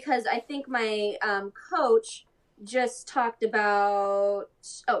phone because I think my coach just talked about,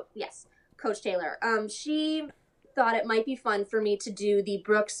 oh yes, Coach Taylor. She thought it might be fun for me to do the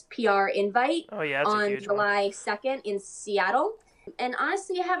Brooks PR invite on July 2nd in Seattle. And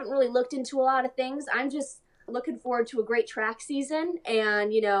honestly, I haven't really looked into a lot of things. I'm just looking forward to a great track season.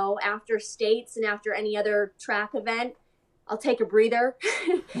 And, you know, after states and after any other track event, I'll take a breather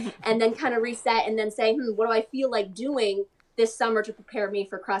and then kind of reset and then say, what do I feel like doing this summer to prepare me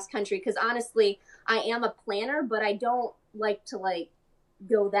for cross country? Because honestly, I am a planner, but I don't like to like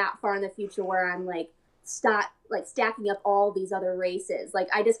go that far in the future where I'm like stacking up all these other races. Like,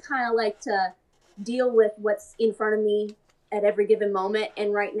 I just kind of like to deal with what's in front of me at every given moment.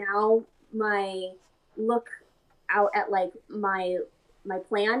 And right now, my look out at like my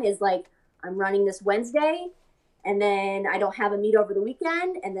plan is like, I'm running this Wednesday, and then I don't have a meet over the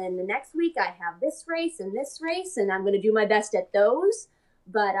weekend, and then the next week I have this race, and I'm going to do my best at those.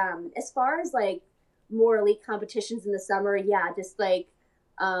 But as far as like more elite competitions in the summer, yeah, just like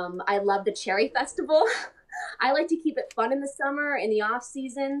I love the Cherry Festival. I like to keep it fun in the summer, in the off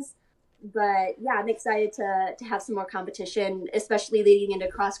seasons. But yeah, I'm excited to have some more competition, especially leading into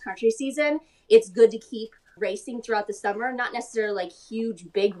cross country season. It's good to keep racing throughout the summer, not necessarily like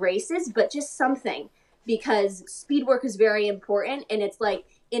huge, big races, but just something, because speed work is very important. And it's like,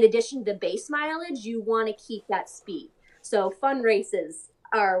 in addition to base mileage, you want to keep that speed. So fun races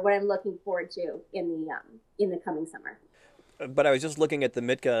are what I'm looking forward to in the coming summer. But I was just looking at the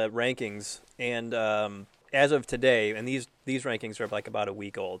MHSAA rankings, and as of today, and these rankings are like about a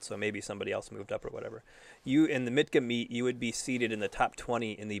week old, so maybe somebody else moved up or whatever. You, in the MHSAA meet, you would be seated in the top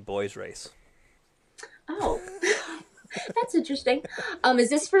 20 in the boys race. Oh, that's interesting. Is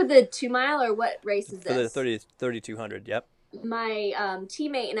this for the 2 mile, or what race is this? For the 3,200, yep. My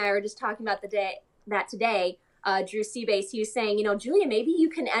teammate and I were just talking about today, Drew Seabase. He was saying, you know, Julia, maybe you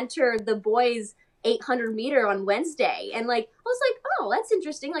can enter the boys 800 meter on Wednesday. And like, I was like, oh, that's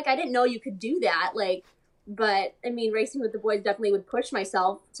interesting. Like, I didn't know you could do that. Like, but I mean, racing with the boys definitely would push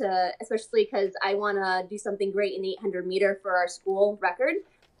myself to, especially because I want to do something great in the 800 meter for our school record.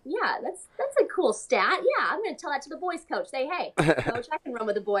 Yeah, that's a cool stat. Yeah, I'm going to tell that to the boys coach. Say, hey, coach, I can run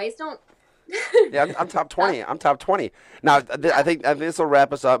with the boys. Don't. Yeah, I'm top 20. I'm top 20. Now, I think this will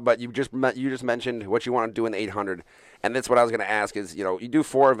wrap us up, but you just mentioned what you want to do in the 800. And that's what I was going to ask is, you know, you do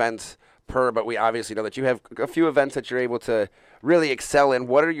 4 events per, but we obviously know that you have a few events that you're able to really excel in.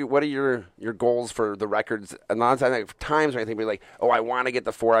 What are your goals for the records? And a lot of times or anything, be like, oh, I want to get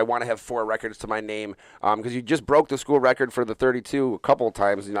the 4. I want to have 4 records to my name. Because you just broke the school record for the 32 a couple of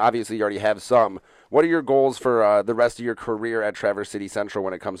times. You know, obviously you already have some. What are your goals for the rest of your career at Traverse City Central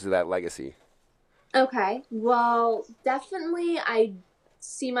when it comes to that legacy? Okay, well, definitely I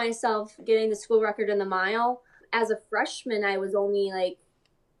see myself getting the school record in the mile. As a freshman, I was only like,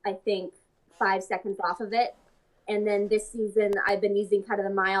 I think 5 seconds off of it. And then this season, I've been using kind of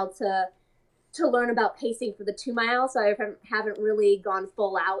the mile to learn about pacing for the 2 mile. So I haven't really gone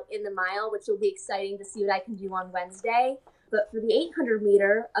full out in the mile, which will be exciting to see what I can do on Wednesday. But for the 800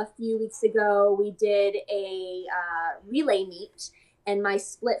 meter, a few weeks ago, we did a relay meet. And my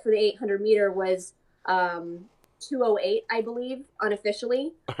split for the 800 meter was 2:08, I believe,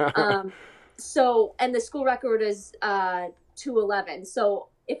 unofficially. So, and the school record is 2:11. So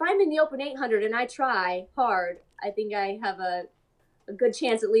if I'm in the open 800 and I try hard, I think I have a good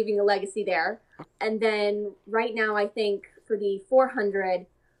chance at leaving a legacy there. And then right now, I think for the 400,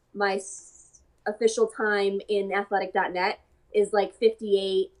 my official time in athletic.net is like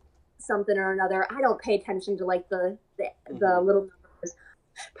 58 something or another. I don't pay attention to like the little numbers.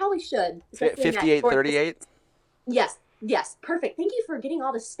 Probably should. especially in that 58, short 38? Yes, perfect. Thank you for getting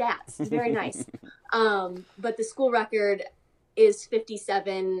all the stats. Very nice. But the school record is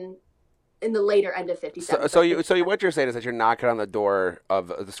 57 in the later end of 57. So what you're saying is that you're knocking on the door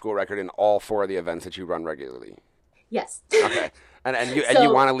of the school record in all 4 of the events that you run regularly. Yes. Okay. And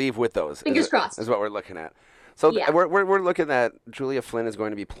you want to leave with those. Fingers crossed. Is what we're looking at. So Yeah. we're looking at Julia Flynn is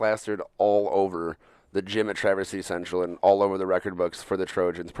going to be plastered all over the gym at Traverse City Central and all over the record books for the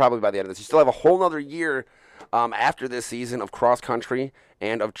Trojans, probably by the end of this. You still have a whole nother year after this season of cross country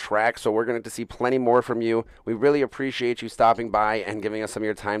and of track, so we're going to see plenty more from you. We really appreciate you stopping by and giving us some of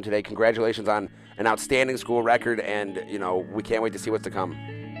your time today. Congratulations on an outstanding school record, and we can't wait to see what's to come.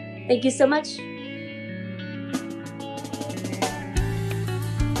 Thank you so much.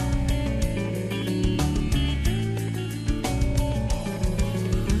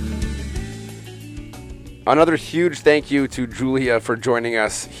 Another huge thank you to Julia for joining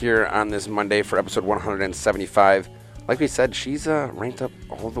us here on this Monday for episode 175. Like we said, she's ranked up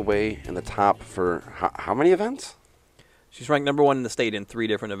all the way in the top for how many events? She's ranked number 1 in the state in 3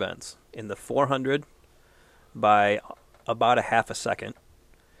 different events. In the 400 by about a half a second.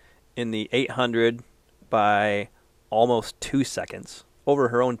 In the 800 by almost 2 seconds over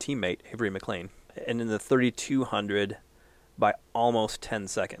her own teammate, Avery McLean. And in the 3200 by almost 10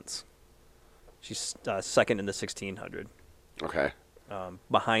 seconds. She's second in the 1600. Okay.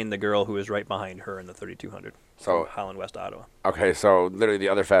 Behind the girl who is right behind her in the 3200. So Holland, West Ottawa. Okay, so literally the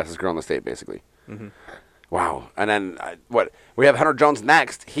other fastest girl in the state, basically. Mm-hmm. Wow. And then we have Hunter Jones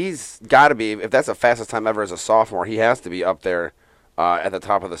next. He's got to be, if that's the fastest time ever as a sophomore, he has to be up there at the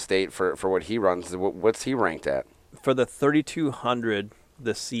top of the state for what he runs. What's he ranked at? For the 3200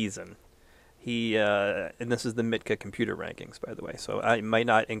 this season, he and this is the Mitka computer rankings, by the way. So I might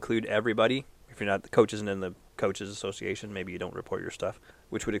not include everybody. If you're not the coach isn't in the coaches association, maybe you don't report your stuff,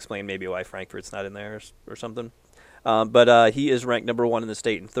 which would explain maybe why Frankfurt's not in there or something. But he is ranked number 1 in the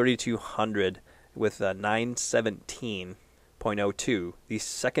state in 3200 with 917.02. The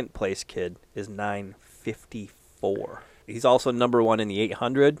second place kid is 954. He's also number 1 in the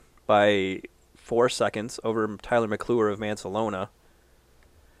 800 by 4 seconds over Tyler McClure of Mansalona.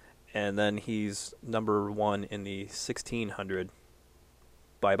 And then he's number 1 in the 1600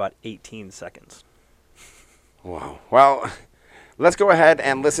 by about 18 seconds. Wow. Well, let's go ahead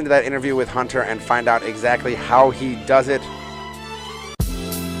and listen to that interview with Hunter and find out exactly how he does it.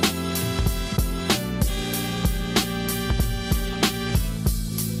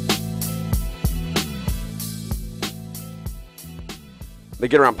 The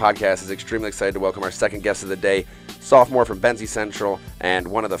Get Around Podcast is extremely excited to welcome our second guest of the day, sophomore from Benzie Central and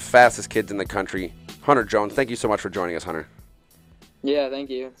one of the fastest kids in the country, Hunter Jones. Thank you so much for joining us, Hunter. Yeah, thank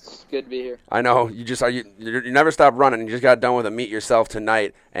you. It's good to be here. I know you never stop running. You just got done with a meet yourself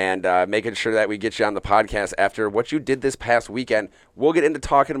tonight, and making sure that we get you on the podcast after what you did this past weekend. We'll get into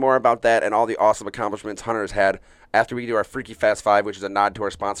talking more about that and all the awesome accomplishments Hunter has had after we do our Freaky Fast 5, which is a nod to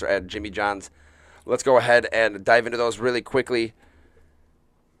our sponsor at Jimmy John's. Let's go ahead and dive into those really quickly.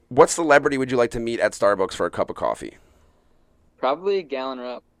 What celebrity would you like to meet at Starbucks for a cup of coffee? Probably Gallon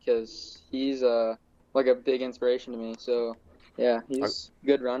Rupp, because he's like a big inspiration to me. So, yeah, he's a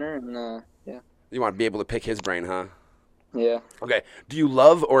good runner, and yeah. You want to be able to pick his brain, huh? Yeah. Okay. Do you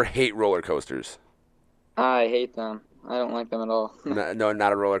love or hate roller coasters? I hate them. I don't like them at all. No,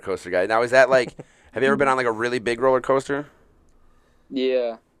 not a roller coaster guy. Now, is that like, have you ever been on like a really big roller coaster?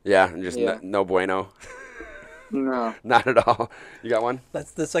 Yeah. Yeah, and just no bueno? No. Not at all. You got one?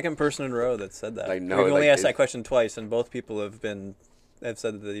 That's the second person in a row that said that. I know. We've only asked that question twice, and both people have said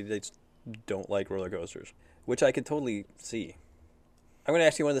that they just don't like roller coasters, which I could totally see. I'm going to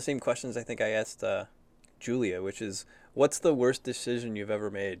ask you one of the same questions I think I asked Julia, which is, what's the worst decision you've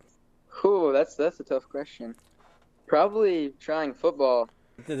ever made? Ooh, that's a tough question. Probably trying football.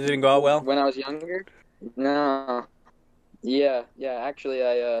 It didn't go out well? When I was younger? No. Yeah. Actually,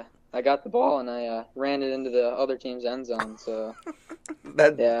 I got the ball and I ran it into the other team's end zone. So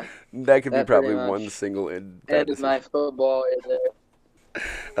that could be probably one single end of my football right there.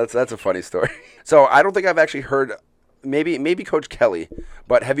 That's a funny story. So I don't think I've actually heard, maybe Coach Kelly,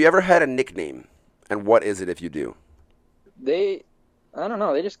 but have you ever had a nickname? And what is it if you do? I don't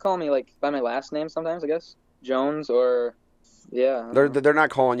know. They just call me like by my last name sometimes, I guess. Jones or yeah. They're not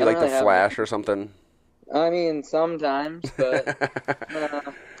calling you like the Flash or something. I mean, sometimes, but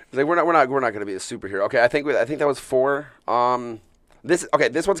like we're not going to be a superhero. Okay, I think that was 4. This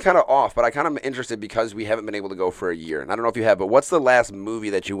one's kind of off, but I kind of am interested because we haven't been able to go for a year. And I don't know if you have, but what's the last movie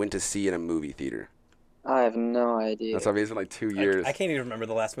that you went to see in a movie theater? I have no idea. That's amazing. Like 2 years. I can't even remember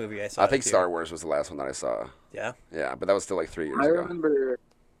the last movie I saw. I think Star Wars was the last one that I saw. Yeah. Yeah, but that was still like 3 years I ago. remember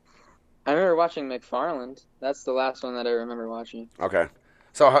watching McFarland. That's the last one that I remember watching. Okay.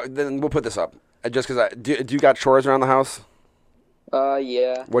 So then we'll put this up. Just because do you got chores around the house?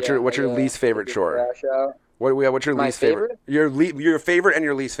 Yeah. What's your least favorite chore? Trash out. What's your My least favorite? Your favorite and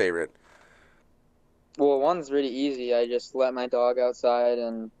your least favorite. Well, one's really easy. I just let my dog outside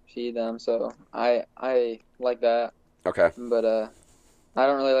and feed them, so I like that. Okay. But I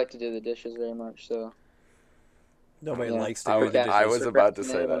don't really like to do the dishes very much, so. Nobody likes to I do was, the dishes. I was about to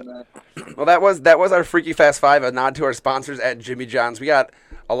say On that. Well, that was our Freaky Fast Five, a nod to our sponsors at Jimmy John's. We got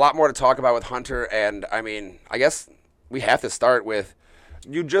a lot more to talk about with Hunter, and I mean, I guess we have to start with,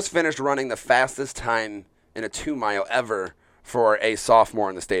 you just finished running the fastest time in a 2 mile ever for a sophomore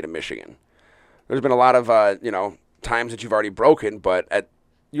in the state of Michigan. There's been a lot of times that you've already broken, but at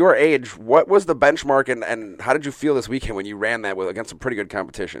your age, what was the benchmark, and how did you feel this weekend when you ran that against some pretty good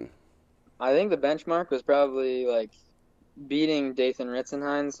competition? I think the benchmark was probably like beating Dathan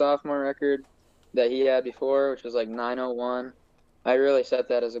Ritzenhein's sophomore record that he had before, which was like 9:01. I really set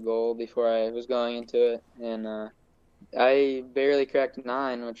that as a goal before I was going into it, and I barely cracked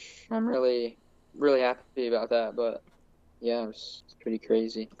 9, which I'm really, really happy about that. But yeah, it was pretty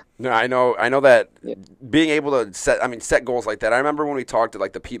crazy. No, I know that being able to set goals like that. I remember when we talked at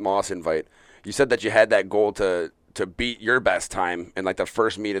like the Pete Moss invite, you said that you had that goal to beat your best time in like the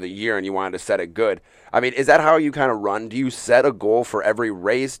first meet of the year, and you wanted to set it good. I mean, is that how you kind of run? Do you set a goal for every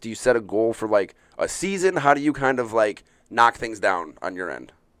race? Do you set a goal for like a season? How do you kind of like knock things down on your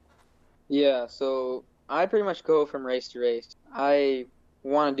end? Yeah, so I pretty much go from race to race. I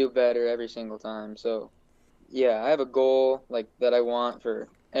want to do better every single time. So yeah, I have a goal like that I want for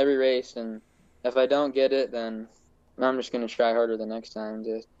every race, and if I don't get it, then I'm just going to try harder the next time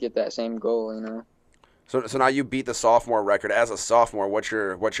to get that same goal, you know. So now you beat the sophomore record. As a sophomore, what's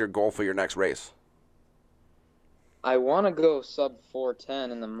your goal for your next race? I want to go sub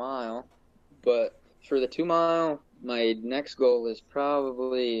 4:10 in the mile, but for the 2 mile, my next goal is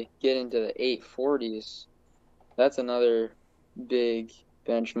probably get into the 8:40s. That's another big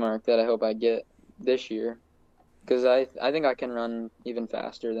benchmark that I hope I get this year, because I think I can run even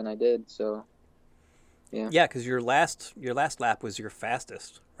faster than I did. So yeah. Yeah, because your last lap was your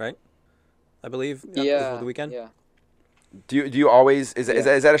fastest, right? I believe. Yeah. Over the weekend. Yeah. Do you always is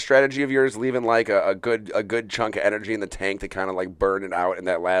that a strategy of yours, leaving like a good chunk of energy in the tank to kind of like burn it out in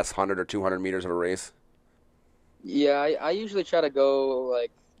that last 100 or 200 meters of a race? Yeah, I usually try to go like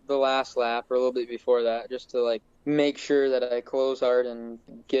the last lap or a little bit before that, just to like make sure that I close hard and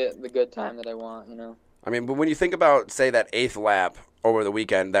get the good time that I want, you know. I mean, but when you think about, say, that 8th lap over the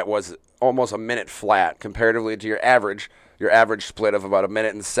weekend, that was almost a minute flat comparatively to your average split of about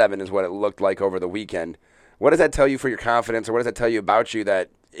 1:07 is what it looked like over the weekend. What does that tell you for your confidence, or what does that tell you about you that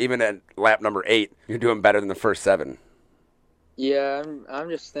even at lap number 8, you're doing better than the first 7? Yeah, I'm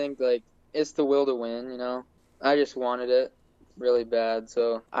just think like it's the will to win, you know. I just wanted it really bad,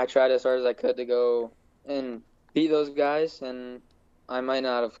 so I tried as hard as I could to go and beat those guys, and I might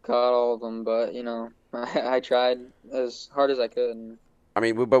not have caught all of them, but you know, I tried as hard as I could. And I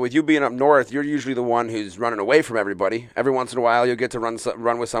mean, but with you being up north, you're usually the one who's running away from everybody. Every once in a while, you'll get to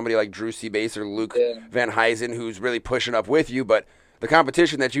run with somebody like Drew Seabase or Luke Venhuizen, who's really pushing up with you. But the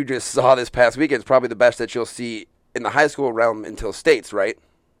competition that you just saw this past weekend is probably the best that you'll see in the high school realm until states, right?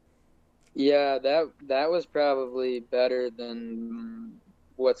 Yeah, that was probably better than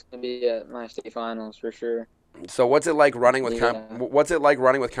what's going to be at my state finals for sure. So what's it like running with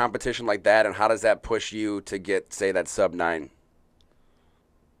competition like that, and how does that push you to get, say, that sub 9?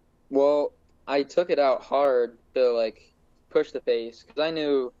 Well, I took it out hard to like push the pace, because I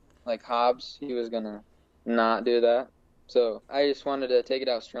knew like Hobbs, he was gonna not do that. So I just wanted to take it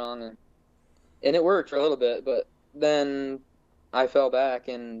out strong, and it worked for a little bit. But then I fell back,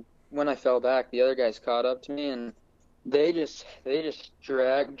 and when I fell back, the other guys caught up to me, and they just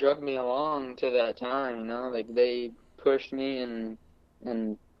dragged me along to that time. You know, like they pushed me,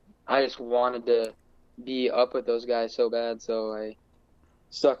 and I just wanted to be up with those guys so bad. So I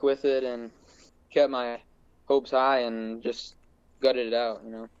stuck with it and kept my hopes high and just gutted it out, you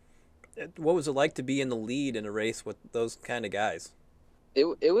know. What was it like to be in the lead in a race with those kind of guys?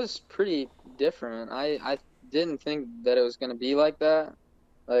 It was pretty different. I didn't think that it was going to be like that.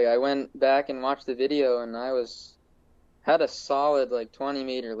 Like, I went back and watched the video, and I had a solid like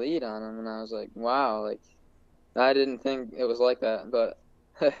 20-meter lead on him, and I was like, wow, like I didn't think it was like that. But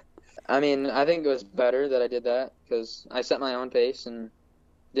I mean, I think it was better that I did that, because I set my own pace and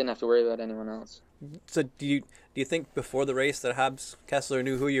didn't have to worry about anyone else. So do you think before the race that Hobbs Kessler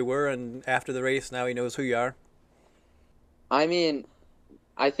knew who you were, and after the race now he knows who you are? I mean,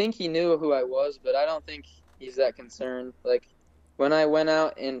 I think he knew who I was, but I don't think he's that concerned. Like, when I went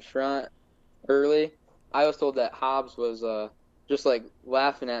out in front early, I was told that Hobbs was just like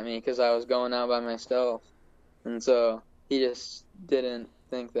laughing at me because I was going out by myself, and so he just didn't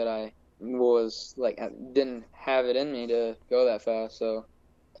think that I was like, I didn't have it in me to go that fast. So,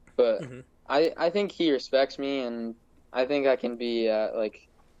 but I think he respects me, and I think I can be at like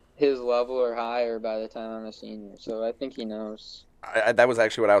his level or higher by the time I'm a senior. So I think he knows. That was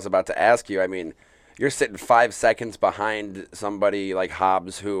actually what I was about to ask you. I mean, you're sitting 5 seconds behind somebody like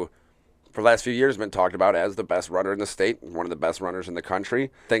Hobbs, who for the last few years has been talked about as the best runner in the state, one of the best runners in the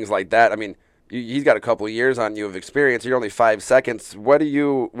country, things like that. I mean, he's got a couple of years on you of experience. You're only 5 seconds. What do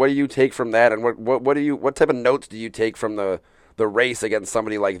you take from that, and what type of notes do you take from the race against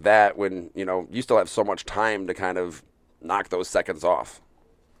somebody like that when you still have so much time to kind of knock those seconds off?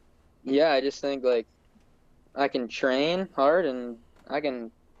 Yeah, I just think like I can train hard and I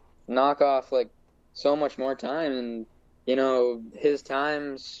can knock off like so much more time, and his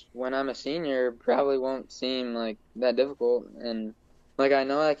times when I'm a senior probably won't seem like that difficult, and like I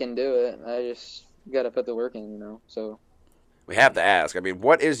know I can do it. I just got to put the work in, so. We have to ask, I mean,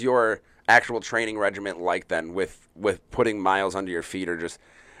 what is your actual training regimen like then with putting miles under your feet, or just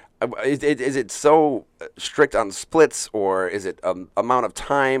is it so strict on splits, or is it amount of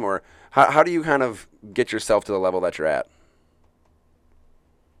time, or how do you kind of get yourself to the level that you're at?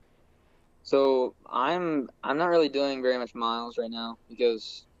 So I'm not really doing very much miles right now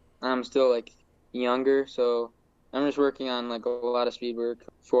because I'm still like younger, so I'm just working on like a lot of speed work,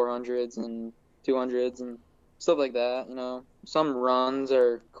 400s and 200s and stuff like that. Some runs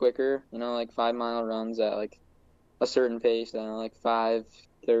are quicker, like 5-mile runs at like a certain pace, like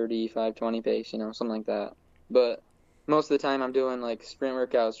 5:30, 5:20 pace, something like that. But most of the time I'm doing like sprint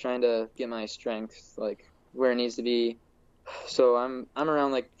workouts, trying to get my strength like where it needs to be. So I'm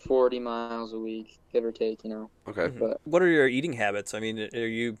around like 40 miles a week, give or take, Okay. But what are your eating habits? I mean, are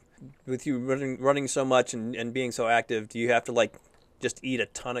you, with you running so much and being so active, do you have to like just eat a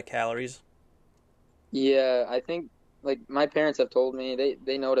ton of calories? yeah, I think like my parents have told me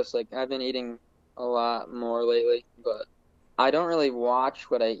they notice like I've been eating a lot more lately, but I don't really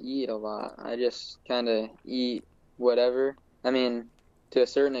watch what I eat a lot. I just kind of eat whatever. I mean, to a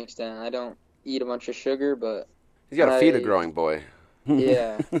certain extent, I don't eat a bunch of sugar, but He's got to feed a growing boy.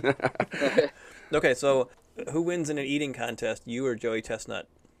 yeah. Okay, so who wins in an eating contest, you or Joey Chestnut?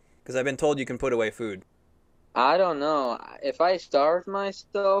 Because I've been told you can put away food. I don't know. If I starved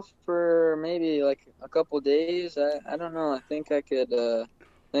myself for maybe like a couple days, I don't know. I think I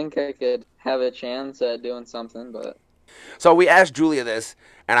could have a chance at doing something, but. So we asked Julia this,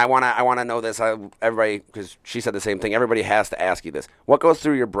 and I wanna know this. Everybody, because she said the same thing. Everybody has to ask you this. What goes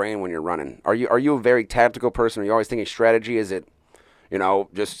through your brain when you're running? Are you a very tactical person? Are you always thinking strategy? Is it,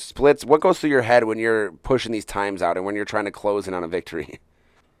 just splits? What goes through your head when you're pushing these times out and when you're trying to close in on a victory?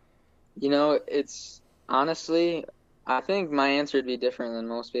 It's honestly, I think my answer would be different than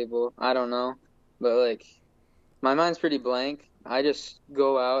most people. I don't know, but like, my mind's pretty blank. I just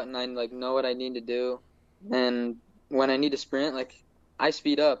go out and I like know what I need to do, and when I need to sprint, like I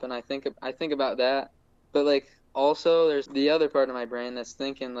speed up and I think about that. But like also there's the other part of my brain that's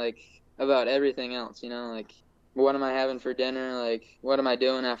thinking like about everything else, like what am I having for dinner? Like what am I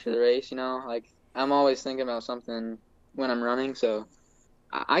doing after the race? Like I'm always thinking about something when I'm running. So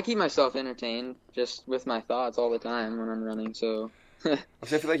I keep myself entertained just with my thoughts all the time when I'm running. So I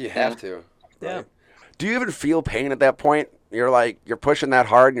feel like you have to. Yeah. Right? Do you even feel pain at that point? You're pushing that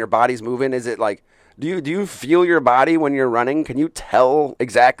hard and your body's moving. Is it like, do you feel your body when you're running? Can you tell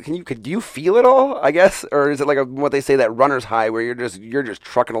exactly? Do you feel it all, I guess? Or is it like what they say, that runner's high, where you're just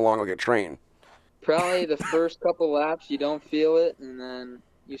trucking along like a train? Probably the first couple laps you don't feel it, and then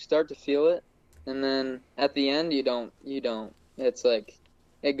you start to feel it, and then at the end you don't. It's like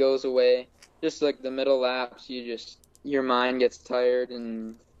it goes away. Just like the middle laps, your mind gets tired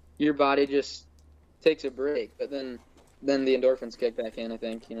and your body just takes a break. But then the endorphins kick back in, I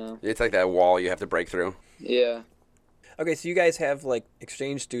think, It's like that wall you have to break through. Yeah. Okay, so you guys have like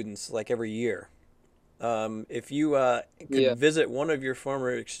exchange students like every year. If you could visit one of your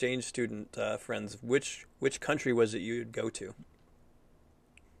former exchange student friends, which country was it you'd go to?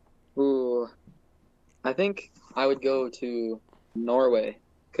 Ooh, I think I would go to Norway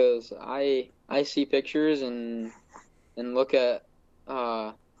because I see pictures and look at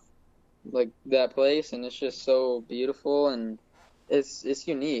like that place, and it's just so beautiful and it's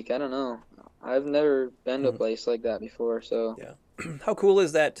unique. I don't know. I've never been to a place like that before, so Yeah. How cool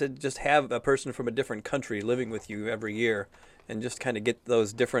is that to just have a person from a different country living with you every year and just kind of get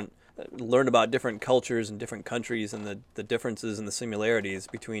those different, learn about different cultures and different countries and the differences and the similarities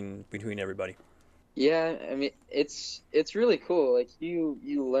between everybody? Yeah, I mean, it's really cool. Like you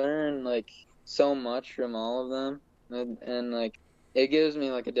learn like so much from all of them, and like it gives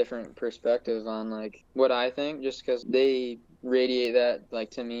me like a different perspective on like what I think, just because they radiate that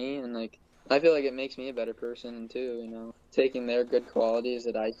like to me, and like I feel like it makes me a better person too. You know, taking their good qualities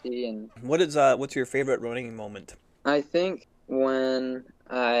that I see. And What's your favorite running moment? I think when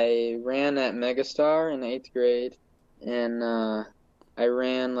I ran at Megastar in 8th grade, and I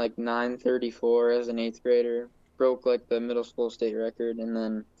ran like 9:34 as an 8th grader, broke like the middle school state record, and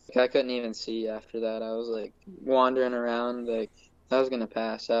then I couldn't even see after that. I was like wandering around like I was gonna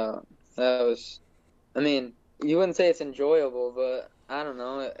pass out. That was, I mean, you wouldn't say it's enjoyable, but I don't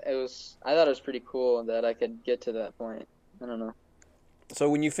know. It was. I thought it was pretty cool that I could get to that point. I don't know. So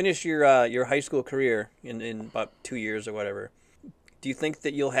when you finish your high school career in about 2 years or whatever, do you think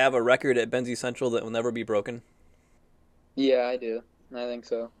that you'll have a record at Benzie Central that will never be broken? Yeah, I do. I think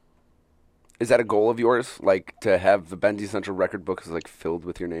so. Is that a goal of yours, like to have the Benzie Central record book is like filled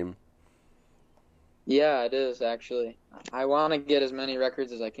with your name? Yeah, it is actually. I want to get as many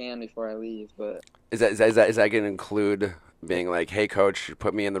records as I can before I leave, but Is that going to include being like, hey coach,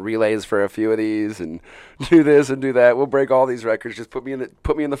 put me in the relays for a few of these and do this and do that. We'll break all these records. Just put me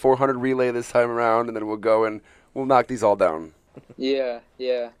in the 400 relay this time around, and then we'll go and we'll knock these all down. yeah.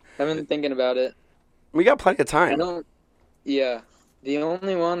 I've been thinking about it. We got plenty of time. Yeah. The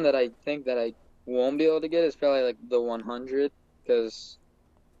only one that I think that I won't be able to get is probably like the 100, because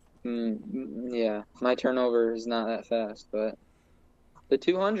yeah, my turnover is not that fast, but the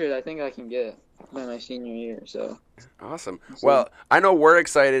 200 I think I can get by my senior year. So awesome. Well, I know we're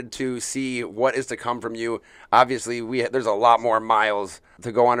excited to see what is to come from you. Obviously, there's a lot more miles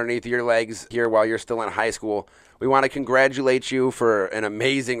to go underneath your legs here while you're still in high school. We want to congratulate you for an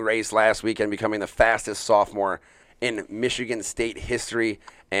amazing race last weekend, becoming the fastest sophomore in Michigan State history.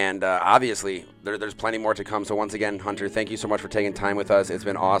 And obviously, there's plenty more to come. So once again, Hunter, thank you so much for taking time with us. It's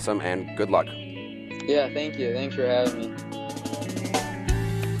been awesome, and good luck. Yeah, thank you. Thanks for having me.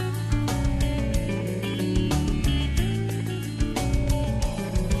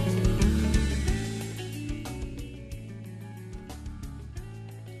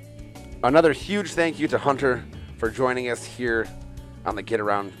 Another huge thank you to Hunter for joining us here on the Get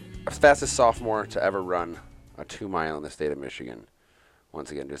Around, fastest sophomore to ever run a 2-mile in the state of Michigan.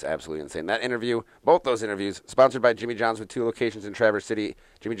 Once again, just absolutely insane. That interview, both those interviews, sponsored by Jimmy John's with 2 locations in Traverse City.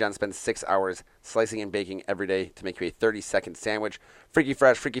 Jimmy John's spends 6 hours slicing and baking every day to make you a 30-second sandwich. Freaky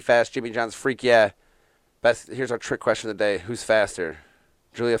fresh, freaky fast, Jimmy John's freak yeah. Here's our trick question of the day. Who's faster,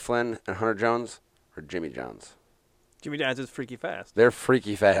 Julia Flynn and Hunter Jones, or Jimmy John's? Jimmy John's is freaky fast. They're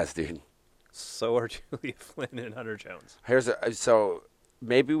freaky fast, dude. So are Julia Flynn and Hunter Jones. So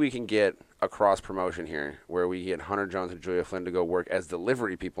maybe we can get a cross promotion here where we get Hunter Jones and Julia Flynn to go work as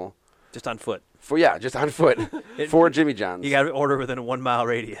delivery people. Just on foot. Just on foot for Jimmy John's. You got to order within a 1 mile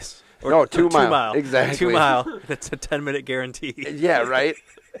radius. No, 2 mile. Exactly. 2 mile. That's a 10-minute guarantee. Yeah, right.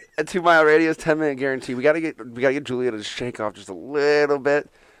 A 2 mile radius, 10-minute guarantee. We gotta get Julia to shake off just a little bit,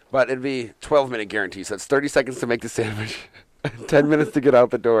 but it'd be 12-minute guarantee. So it's 30 seconds to make the sandwich, 10 minutes to get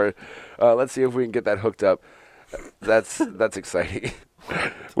out the door. Let's see if we can get that hooked up. That's exciting.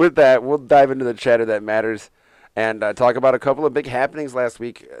 With that, we'll dive into the chatter that matters and talk about a couple of big happenings last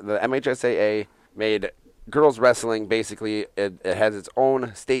week. The MHSAA made girls wrestling, basically, it has its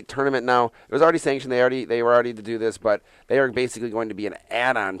own state tournament now. It was already sanctioned. They were already to do this, but they are basically going to be an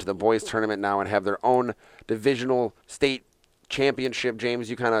add-on to the boys tournament now and have their own divisional state championship. James,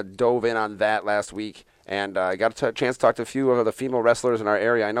 you kind of dove in on that last week, and I got a chance to talk to a few of the female wrestlers in our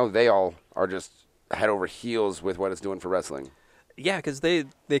area. I know they all are just head over heels with what it's doing for wrestling. Yeah, because they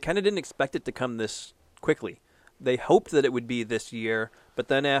kind of didn't expect it to come this quickly. They hoped that it would be this year, but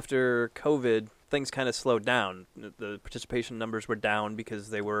then after COVID, things kind of slowed down. The participation numbers were down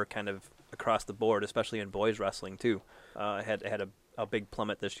because they were kind of across the board, especially in boys wrestling too. Had a big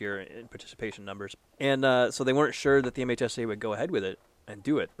plummet this year in participation numbers, and so they weren't sure that the MHSAA would go ahead with it and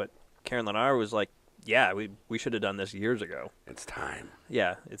do it. But Karen Lenar was like, "Yeah, we should have done this years ago. It's time."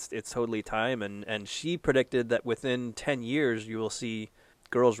 Yeah, it's totally time, and she predicted that within 10 years you will see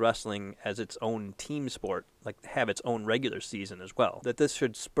girls wrestling as its own team sport, like have its own regular season as well. That this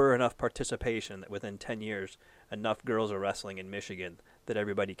should spur enough participation that within 10 years, enough girls are wrestling in Michigan that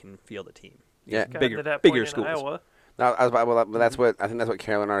everybody can field a team. Yeah, bigger schools. Iowa. Now, that's what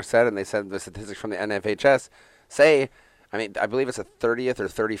Carolyn R. said, and they said the statistics from the NFHS say I mean, I believe it's a 30th or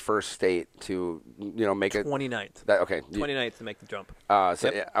 31st state to, make it. 29th. Okay. 29th to make the jump.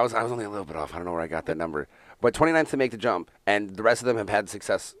 Yeah, I was only a little bit off. I don't know where I got that number. But 29th to make the jump, and the rest of them have had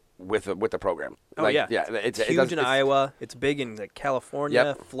success with the program. Oh, yeah. Yeah. It's huge in Iowa. It's big in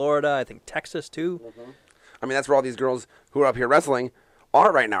California, Florida, I think Texas, too. Mm-hmm. I mean, that's where all these girls who are up here wrestling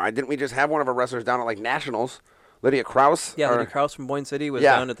are right now. Didn't we just have one of our wrestlers down at, nationals? Lydia Krause. Yeah, Lydia Krause from Boyne City was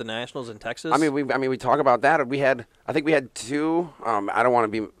down at the Nationals in Texas. I mean, we talk about that. I think we had two. I don't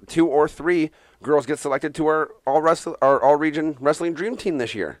want to be 2 or 3 girls get selected to our all region wrestling dream team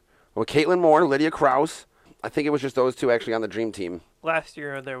this year. Well, Caitlin Moore, Lydia Krause. I think it was just those 2 actually on the dream team. Last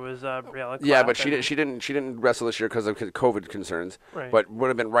year there was Briella. Yeah, but she didn't wrestle this year because of COVID concerns. Right. But would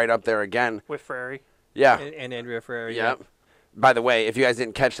have been right up there again with Frary. Yeah. And Andrea Frary. Yeah. By the way, if you guys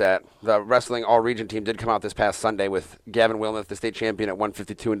didn't catch that, the wrestling all-region team did come out this past Sunday with Gavin Wilmoth, the state champion at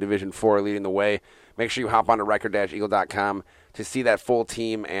 152 in Division 4, leading the way. Make sure you hop onto record-eagle.com to see that full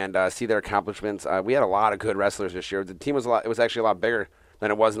team and see their accomplishments. We had a lot of good wrestlers this year. The team was actually a lot bigger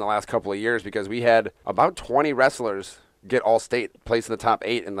than it was in the last couple of years because we had about 20 wrestlers get all-state, place in the top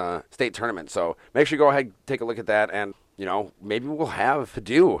 8 in the state tournament. So make sure you go ahead and take a look at that, and maybe we'll have to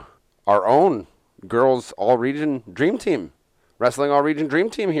do our own girls all-region dream team. Wrestling all-region dream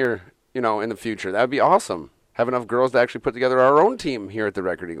team here, in the future. That would be awesome. Have enough girls to actually put together our own team here at the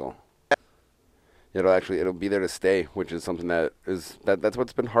Record Eagle. It'll be there to stay, which is something that's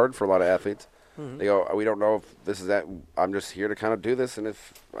what's been hard for a lot of athletes. Mm-hmm. They go, we don't know if this is that. I'm just here to kind of do this, and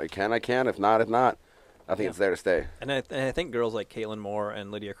if I can, I can. If not, I think it's there to stay. And I think girls like Caitlin Moore and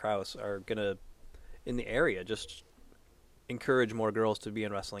Lydia Krause are gonna, in the area, just encourage more girls to be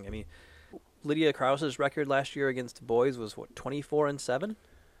in wrestling. I mean, Lydia Krause's record last year against boys was 24-7.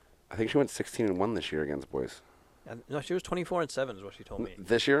 I think she went 16-1 this year against boys. No, she was 24-7 is what she told me.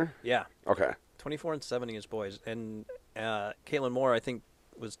 This year? Yeah. Okay. 24-7 against boys, and Caitlin Moore I think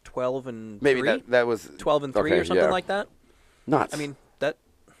was 12-3. Maybe that was 12-3 or something like that. Nuts. I mean that,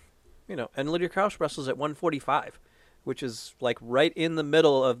 and Lydia Krause wrestles at 145, which is right in the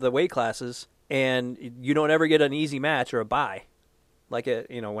middle of the weight classes, and you don't ever get an easy match or a bye.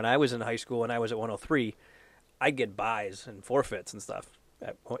 When I was in high school and I was at 103, I'd get buys and forfeits and stuff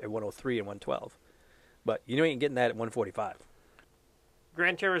at 103 and 112. But you ain't getting that at 145.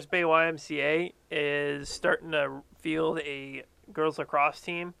 Grand Traverse Bay YMCA is starting to field a girls lacrosse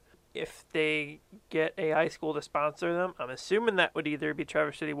team. If they get a high school to sponsor them, I'm assuming that would either be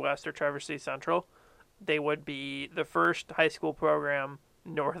Traverse City West or Traverse City Central. They would be the first high school program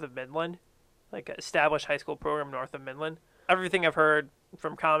north of Midland, an established high school program north of Midland. Everything I've heard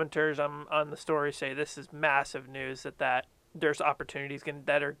from commenters on the story say this is massive news that there's opportunities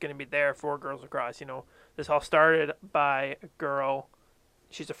that are going to be there for girls lacrosse. This all started by a girl.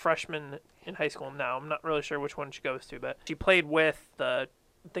 She's a freshman in high school now. I'm not really sure which one she goes to, but she played with I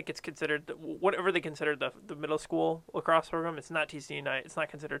think it's considered whatever they consider the middle school lacrosse program. It's not TC United. It's not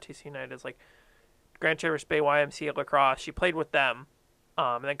considered TC United. It's Grand Traverse Bay YMCA lacrosse. She played with them,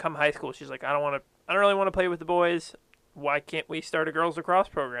 and then come high school, she's like, I don't really want to play with the boys. Why can't we start a girls lacrosse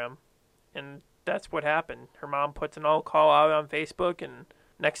program? And that's what happened. Her mom puts an all call out on Facebook, and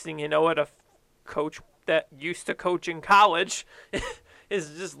next thing you know it, a coach that used to coach in college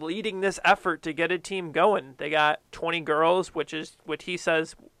is just leading this effort to get a team going. They got 20 girls, which is what he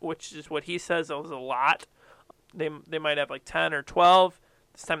says was a lot. They might have 10 or 12.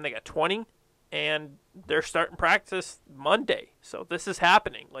 This time they got 20. And they're starting practice Monday. So this is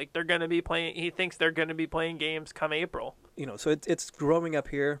happening. They're going to be playing. He thinks they're going to be playing games come April. So it's growing up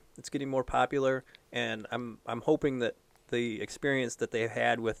here. It's getting more popular, and I'm hoping that the experience that they've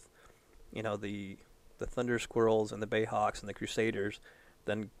had with, the Thunder Squirrels and the Bayhawks and the Crusaders,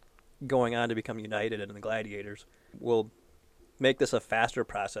 then going on to become United and the Gladiators, will make this a faster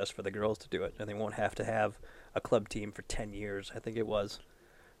process for the girls to do it, and they won't have to have a club team for 10 years. I think it was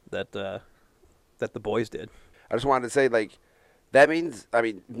that the boys did. I just wanted to say, that means,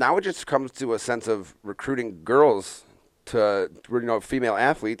 now it just comes to a sense of recruiting girls to, female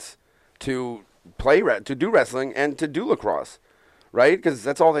athletes to to do wrestling and to do lacrosse, right? Because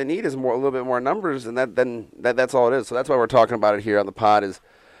that's all they need is a little bit more numbers, and that's all it is. So that's why we're talking about it here on the pod is,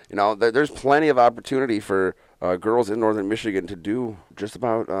 there's plenty of opportunity for girls in northern Michigan to do just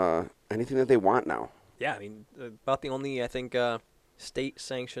about anything that they want now. Yeah, about the only, I think,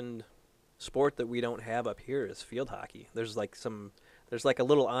 state-sanctioned sport that we don't have up here is field hockey. There's a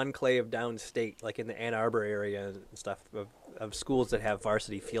little enclave downstate, in the Ann Arbor area and stuff, of schools that have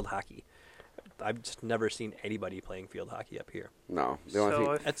varsity field hockey. I've just never seen anybody playing field hockey up here. No,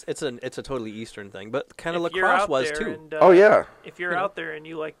 it's a totally eastern thing, but kind of lacrosse was too. And, oh yeah. If you're out there and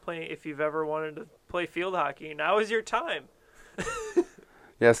you like playing, if you've ever wanted to play field hockey. Now is your time.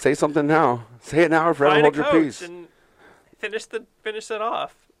 Yeah, say something now. Say it now or forever Find hold a your coach peace. and finish it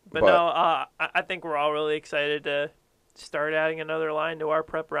off. But no, I think we're all really excited to start adding another line to our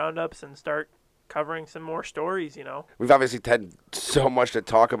prep roundups and start covering some more stories, you know. We've obviously had so much to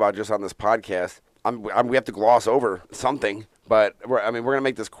talk about just on this podcast. We have to gloss over something, but we're going to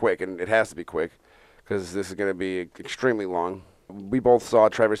make this quick, and it has to be quick because this is going to be extremely long. We both saw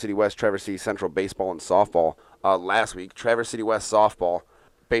Traverse City West, Traverse City Central baseball and softball last week. Traverse City West softball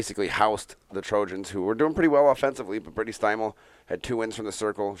basically housed the Trojans, who were doing pretty well offensively, but Brittany Steimel had 2 wins from the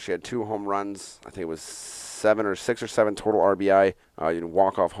circle. She had 2 home runs. I think it was 6 or 7 total RBI,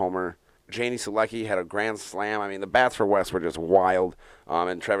 walk-off homer. Janie Selecki had a grand slam. I mean, the bats for West were just wild,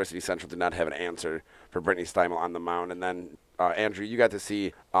 and Traverse City Central did not have an answer for Brittany Steimel on the mound. And then, Andrew, you got to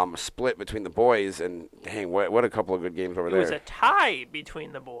see a split between the boys, and dang, what a couple of good games over there. It was a tie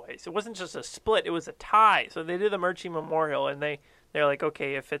between the boys. It wasn't just a split; it was a tie. So they did the Murchie Memorial, and they're like,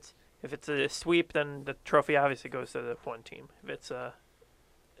 okay, if it's a sweep, then the trophy obviously goes to the one team. If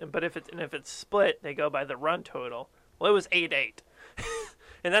it's split, they go by the run total. Well, it was 8-8.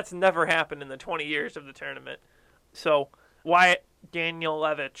 And that's never happened in the 20 years of the tournament. So Wyatt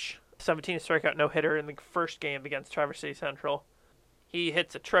Danilowicz, 17 strikeout no-hitter in the first game against Traverse City Central. He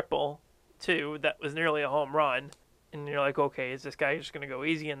hits a triple, too, that was nearly a home run. And you're like, okay, is this guy just going to go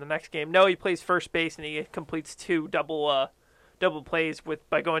easy in the next game? No, he plays first base, and he completes 2 double plays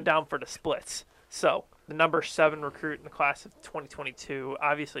by going down for the splits. So the number 7 recruit in the class of 2022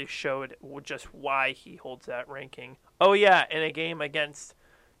 obviously showed just why he holds that ranking. Oh, yeah, in a game against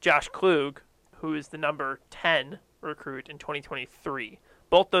Josh Klug, who is the number 10 recruit in 2023.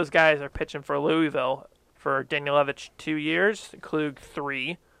 Both those guys are pitching for Louisville. For Danilowicz, 2 years, Klug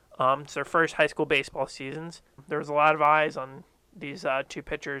 3. It's their first high school baseball seasons. There was a lot of eyes on these 2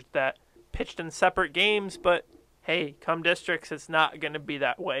 pitchers that pitched in separate games, but hey, come districts, it's not going to be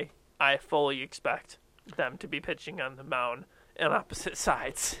that way. I fully expect them to be pitching on the mound on opposite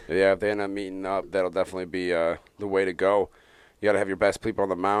sides. Yeah, if they end up meeting up, that'll definitely be the way to go. You got to have your best people on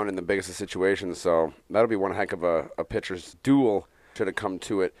the mound in the biggest of situations, so that'll be one heck of a pitcher's duel should it come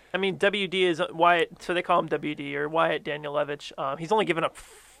to it. I mean, WD is Wyatt, so they call him WD, or Wyatt Danilowicz. He's only given up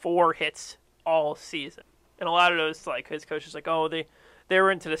 4 hits all season. And a lot of those, like, his coach is like, oh, they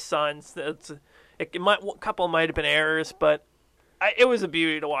were into the Suns. A couple might have been errors, but it was a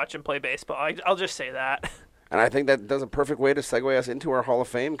beauty to watch him play baseball. I'll just say that. And I think that does a perfect way to segue us into our Hall of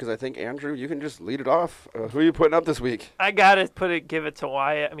Fame, because I think, Andrew, you can just lead it off. Who are you putting up this week? I got to give it to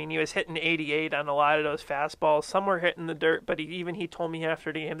Wyatt. I mean, he was hitting 88 on a lot of those fastballs. Some were hitting the dirt, but he told me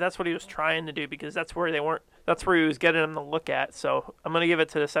after the game that's what he was trying to do, because that's where he was getting them to look at. So I'm going to give it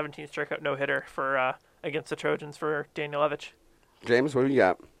to the 17 strikeout no-hitter for against the Trojans for Danilowicz. James, what do you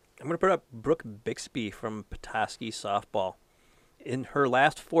got? I'm going to put up Brooke Bixby from Petoskey softball. In her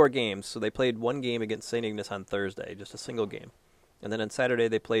last 4 games, so they played 1 game against St. Ignace on Thursday, just a single game. And then on Saturday,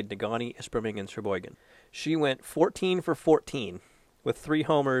 they played Negaunee, Ispreming, and Sheboygan. She went 14 for 14 with 3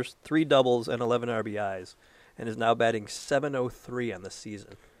 homers, 3 doubles, and 11 RBIs, and is now batting .703 on the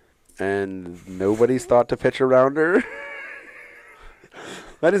season. And nobody's thought to pitch around her?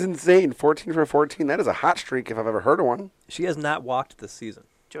 That is insane. 14 for 14. That is a hot streak if I've ever heard of one. She has not walked this season.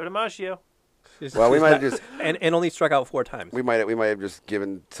 Joe DiMaggio. Well, we might have just and only struck out 4 times. We might have just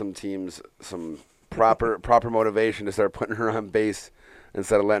given some teams some proper motivation to start putting her on base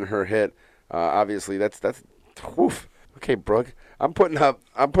instead of letting her hit. Obviously, that's woof. Okay, Brooke, I'm putting up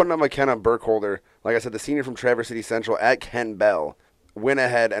Makenna Burkholder. Like I said, the senior from Traverse City Central at Ken Bell. Went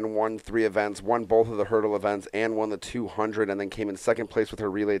ahead and won 3 events, won both of the hurdle events, and won the 200, and then came in second place with her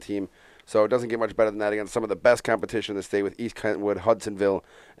relay team. So it doesn't get much better than that against some of the best competition in the state with East Kentwood, Hudsonville,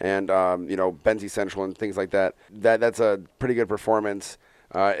 and Benzie Central and things like that. That's a pretty good performance,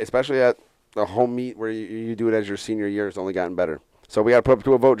 especially at the home meet where you do it as your senior year. It's only gotten better. So we got to put up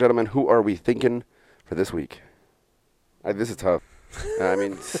to a vote, gentlemen. Who are we thinking for this week? This is tough.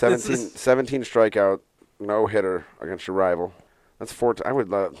 17 strikeout, no hitter against your rival. That's 4. I would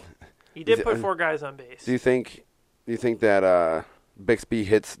love. He did put 4 guys on base. Do you think that Bixby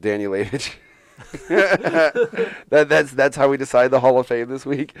hits Danilowicz? That's how we decide the Hall of Fame this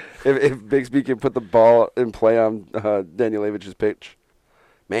week. If Bixby can put the ball in play on Danilowicz's pitch,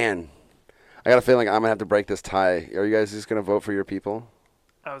 man, I got a feeling I'm gonna have to break this tie. Are you guys just gonna vote for your people?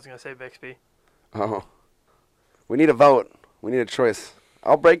 I was gonna say Bixby. Oh, we need a vote. We need a choice.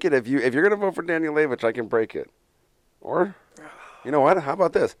 I'll break it if you're gonna vote for Danilowicz. I can break it. Or, you know what? How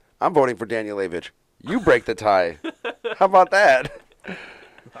about this? I'm voting for Danilowicz. You break the tie. How about that?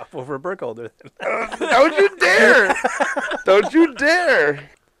 I'll vote for Burkholder. Don't you dare! Don't you dare!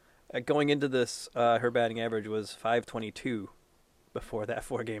 Going into this, her batting average was .522 before that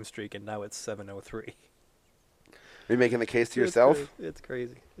 4-game streak, and now it's .703. Are you making the case to yourself? It's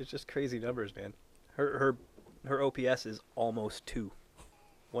crazy. It's just crazy numbers, man. Her OPS is almost 2.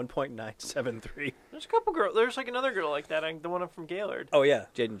 1.973. There's a couple girls. There's like another girl like that. The one from Gaylord. Oh, yeah.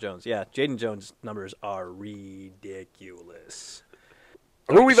 Jaden Jones. Yeah, Jaden Jones' numbers are ridiculous.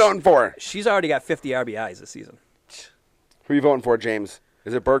 Who are we voting for? She's already got 50 RBIs this season. Who are you voting for, James?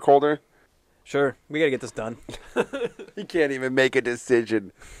 Is it Burkholder? Sure. We got to get this done. He can't even make a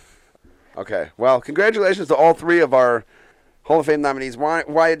decision. Okay. Well, congratulations to all 3 of our Hall of Fame nominees,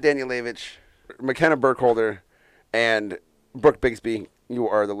 Wyatt Danilowicz, Makenna Burkholder, and Brooke Bixby. You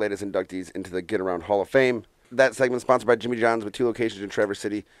are the latest inductees into the Get Around Hall of Fame. That segment is sponsored by Jimmy John's with 2 locations in Traverse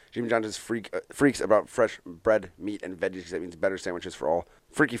City. Jimmy John's is freaks about fresh bread, meat, and veggies. That means better sandwiches for all.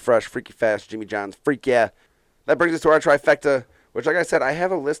 Freaky fresh, freaky fast, Jimmy John's, freak yeah. That brings us to our trifecta, which, like I said, I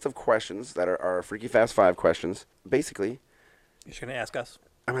have a list of questions that are our Freaky Fast 5 questions. Basically, You're just going to ask us?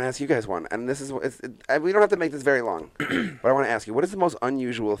 I'm going to ask you guys one. And this is we don't have to make this very long. But I want to ask you, what is the most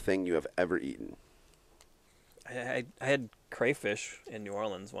unusual thing you have ever eaten? I had crayfish in New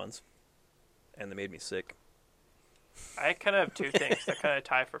Orleans once, and they made me sick. I kind of have 2 things that kind of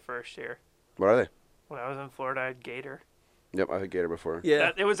tie for first here. What are they? When I was in Florida, I had gator. Yep, I had gator before.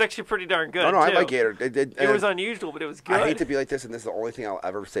 Yeah. It was actually pretty darn good. Oh, no, too. I like gator. It was unusual, but it was good. I hate to be like this, and this is the only thing I'll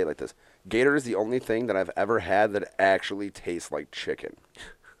ever say like this. Gator is the only thing that I've ever had that actually tastes like chicken.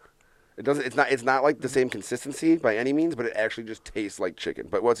 It doesn't. It's not like the same consistency by any means, but it actually just tastes like chicken.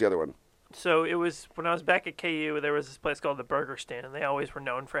 But what's the other one? So it was when I was back at KU. There was this place called the Burger Stand, and they always were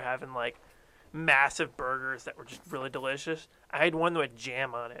known for having like massive burgers that were just really delicious. I had one with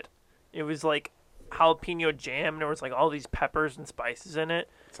jam on it. It was like jalapeno jam, and there was like all these peppers and spices in it,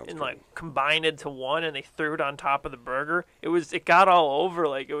 and like combined into one, and they threw it on top of the burger. It got all over,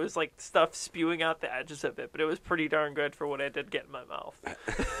 like it was like stuff spewing out the edges of it, but it was pretty darn good for what I did get in my mouth.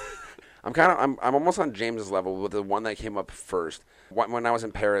 I'm almost on James's level with the one that came up first. When I was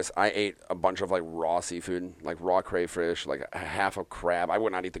in Paris, I ate a bunch of like raw seafood, like raw crayfish, like a half a crab. I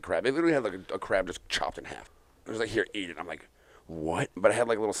would not eat the crab. It literally had like a crab just chopped in half. It was like, here, eat it. I'm like, what? But it had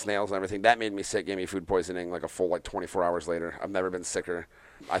like little snails and everything. That made me sick, gave me food poisoning like a full like 24 hours later. I've never been sicker.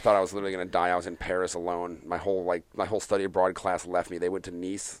 I thought I was literally going to die. I was in Paris alone. My whole study abroad class left me. They went to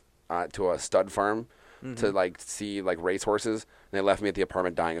Nice to a stud farm. Mm-hmm. To like see like racehorses, and they left me at the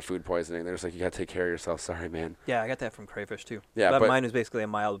apartment dying of food poisoning. They're just like, you gotta take care of yourself. Sorry, man. Yeah, I got that from crayfish too. Yeah, but mine was basically a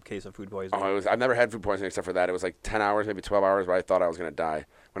mild case of food poisoning. Oh, I've never had food poisoning except for that. It was like 10 hours, maybe 12 hours, but I thought I was gonna die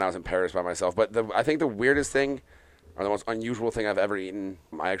when I was in Paris by myself. But I think the weirdest thing, or the most unusual thing I've ever eaten,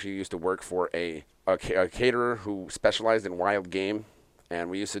 I actually used to work for a caterer who specialized in wild game, and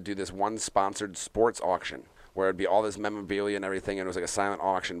we used to do this one sponsored sports auction, where it'd be all this memorabilia and everything, and it was like a silent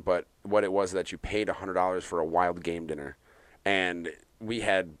auction, but what it was that you paid $100 for a wild game dinner. And we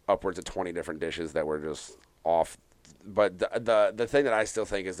had upwards of 20 different dishes that were just off. But the thing that I still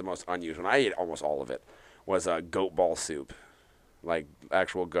think is the most unusual, and I ate almost all of it, was goat ball soup. Like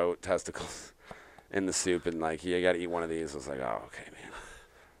actual goat testicles in the soup, and like, you got to eat one of these. I was like, oh, okay, man.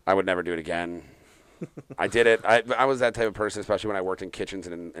 I would never do it again. I did it. I was that type of person, especially when I worked in kitchens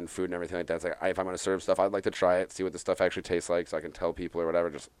and food and everything like that. It's like, if I'm going to serve stuff, I'd like to try it, see what the stuff actually tastes like, so I can tell people or whatever.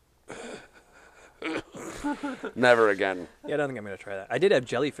 Just never again. Yeah, I don't think I'm going to try that. I did have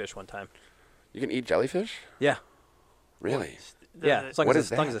jellyfish one time. You can eat jellyfish? Yeah. Really? Yeah, as long as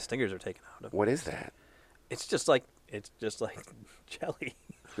the stingers are taken out of it. What is that? It's just like jelly.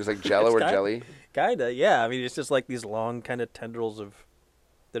 Just like Jello or jelly? Kinda, yeah. I mean, it's just like these long kind of tendrils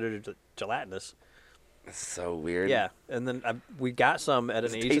that are gelatinous. That's so weird. Yeah, and then we got some at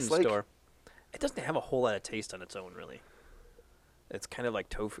an Asian like? store. It doesn't have a whole lot of taste on its own, really. It's kind of like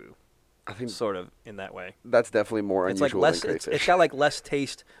tofu, I think sort of in that way. That's definitely more It's unusual like than crayfish. it's got like less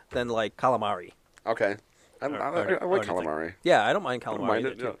taste than like calamari. Okay. I like calamari. Yeah, I don't mind calamari. Mind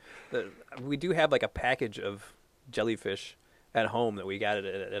either, it, too. We do have like a package of jellyfish at home that we got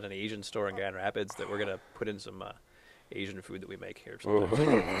at an Asian store in Grand Rapids that we're gonna put in some Asian food that we make here.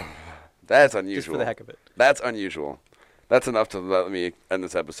 That's unusual. Just for the heck of it. That's unusual. That's enough to let me end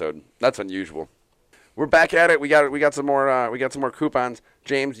this episode. That's unusual. We're back at it. We got some more coupons.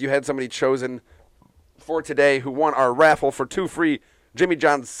 James, you had somebody chosen for today who won our raffle for 2 free Jimmy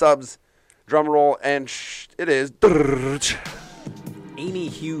John's subs. Drum roll, and it is Amy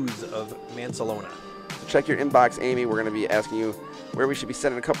Hughes of Mansalona. Check your inbox, Amy. We're going to be asking you where we should be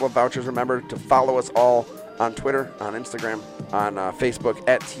sending a couple of vouchers. Remember to follow us all on Twitter, on Instagram, on Facebook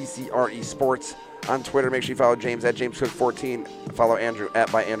at TCRE Sports. On Twitter, make sure you follow James at JamesCook14. Follow Andrew at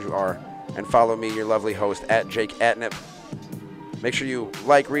ByAndrewR. And follow me, your lovely host, at Jake Atnip. Make sure you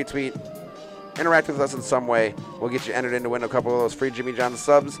like, retweet, interact with us in some way. We'll get you entered in to win a couple of those free Jimmy John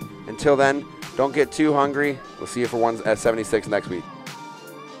subs. Until then, don't get too hungry. We'll see you for 176 next week.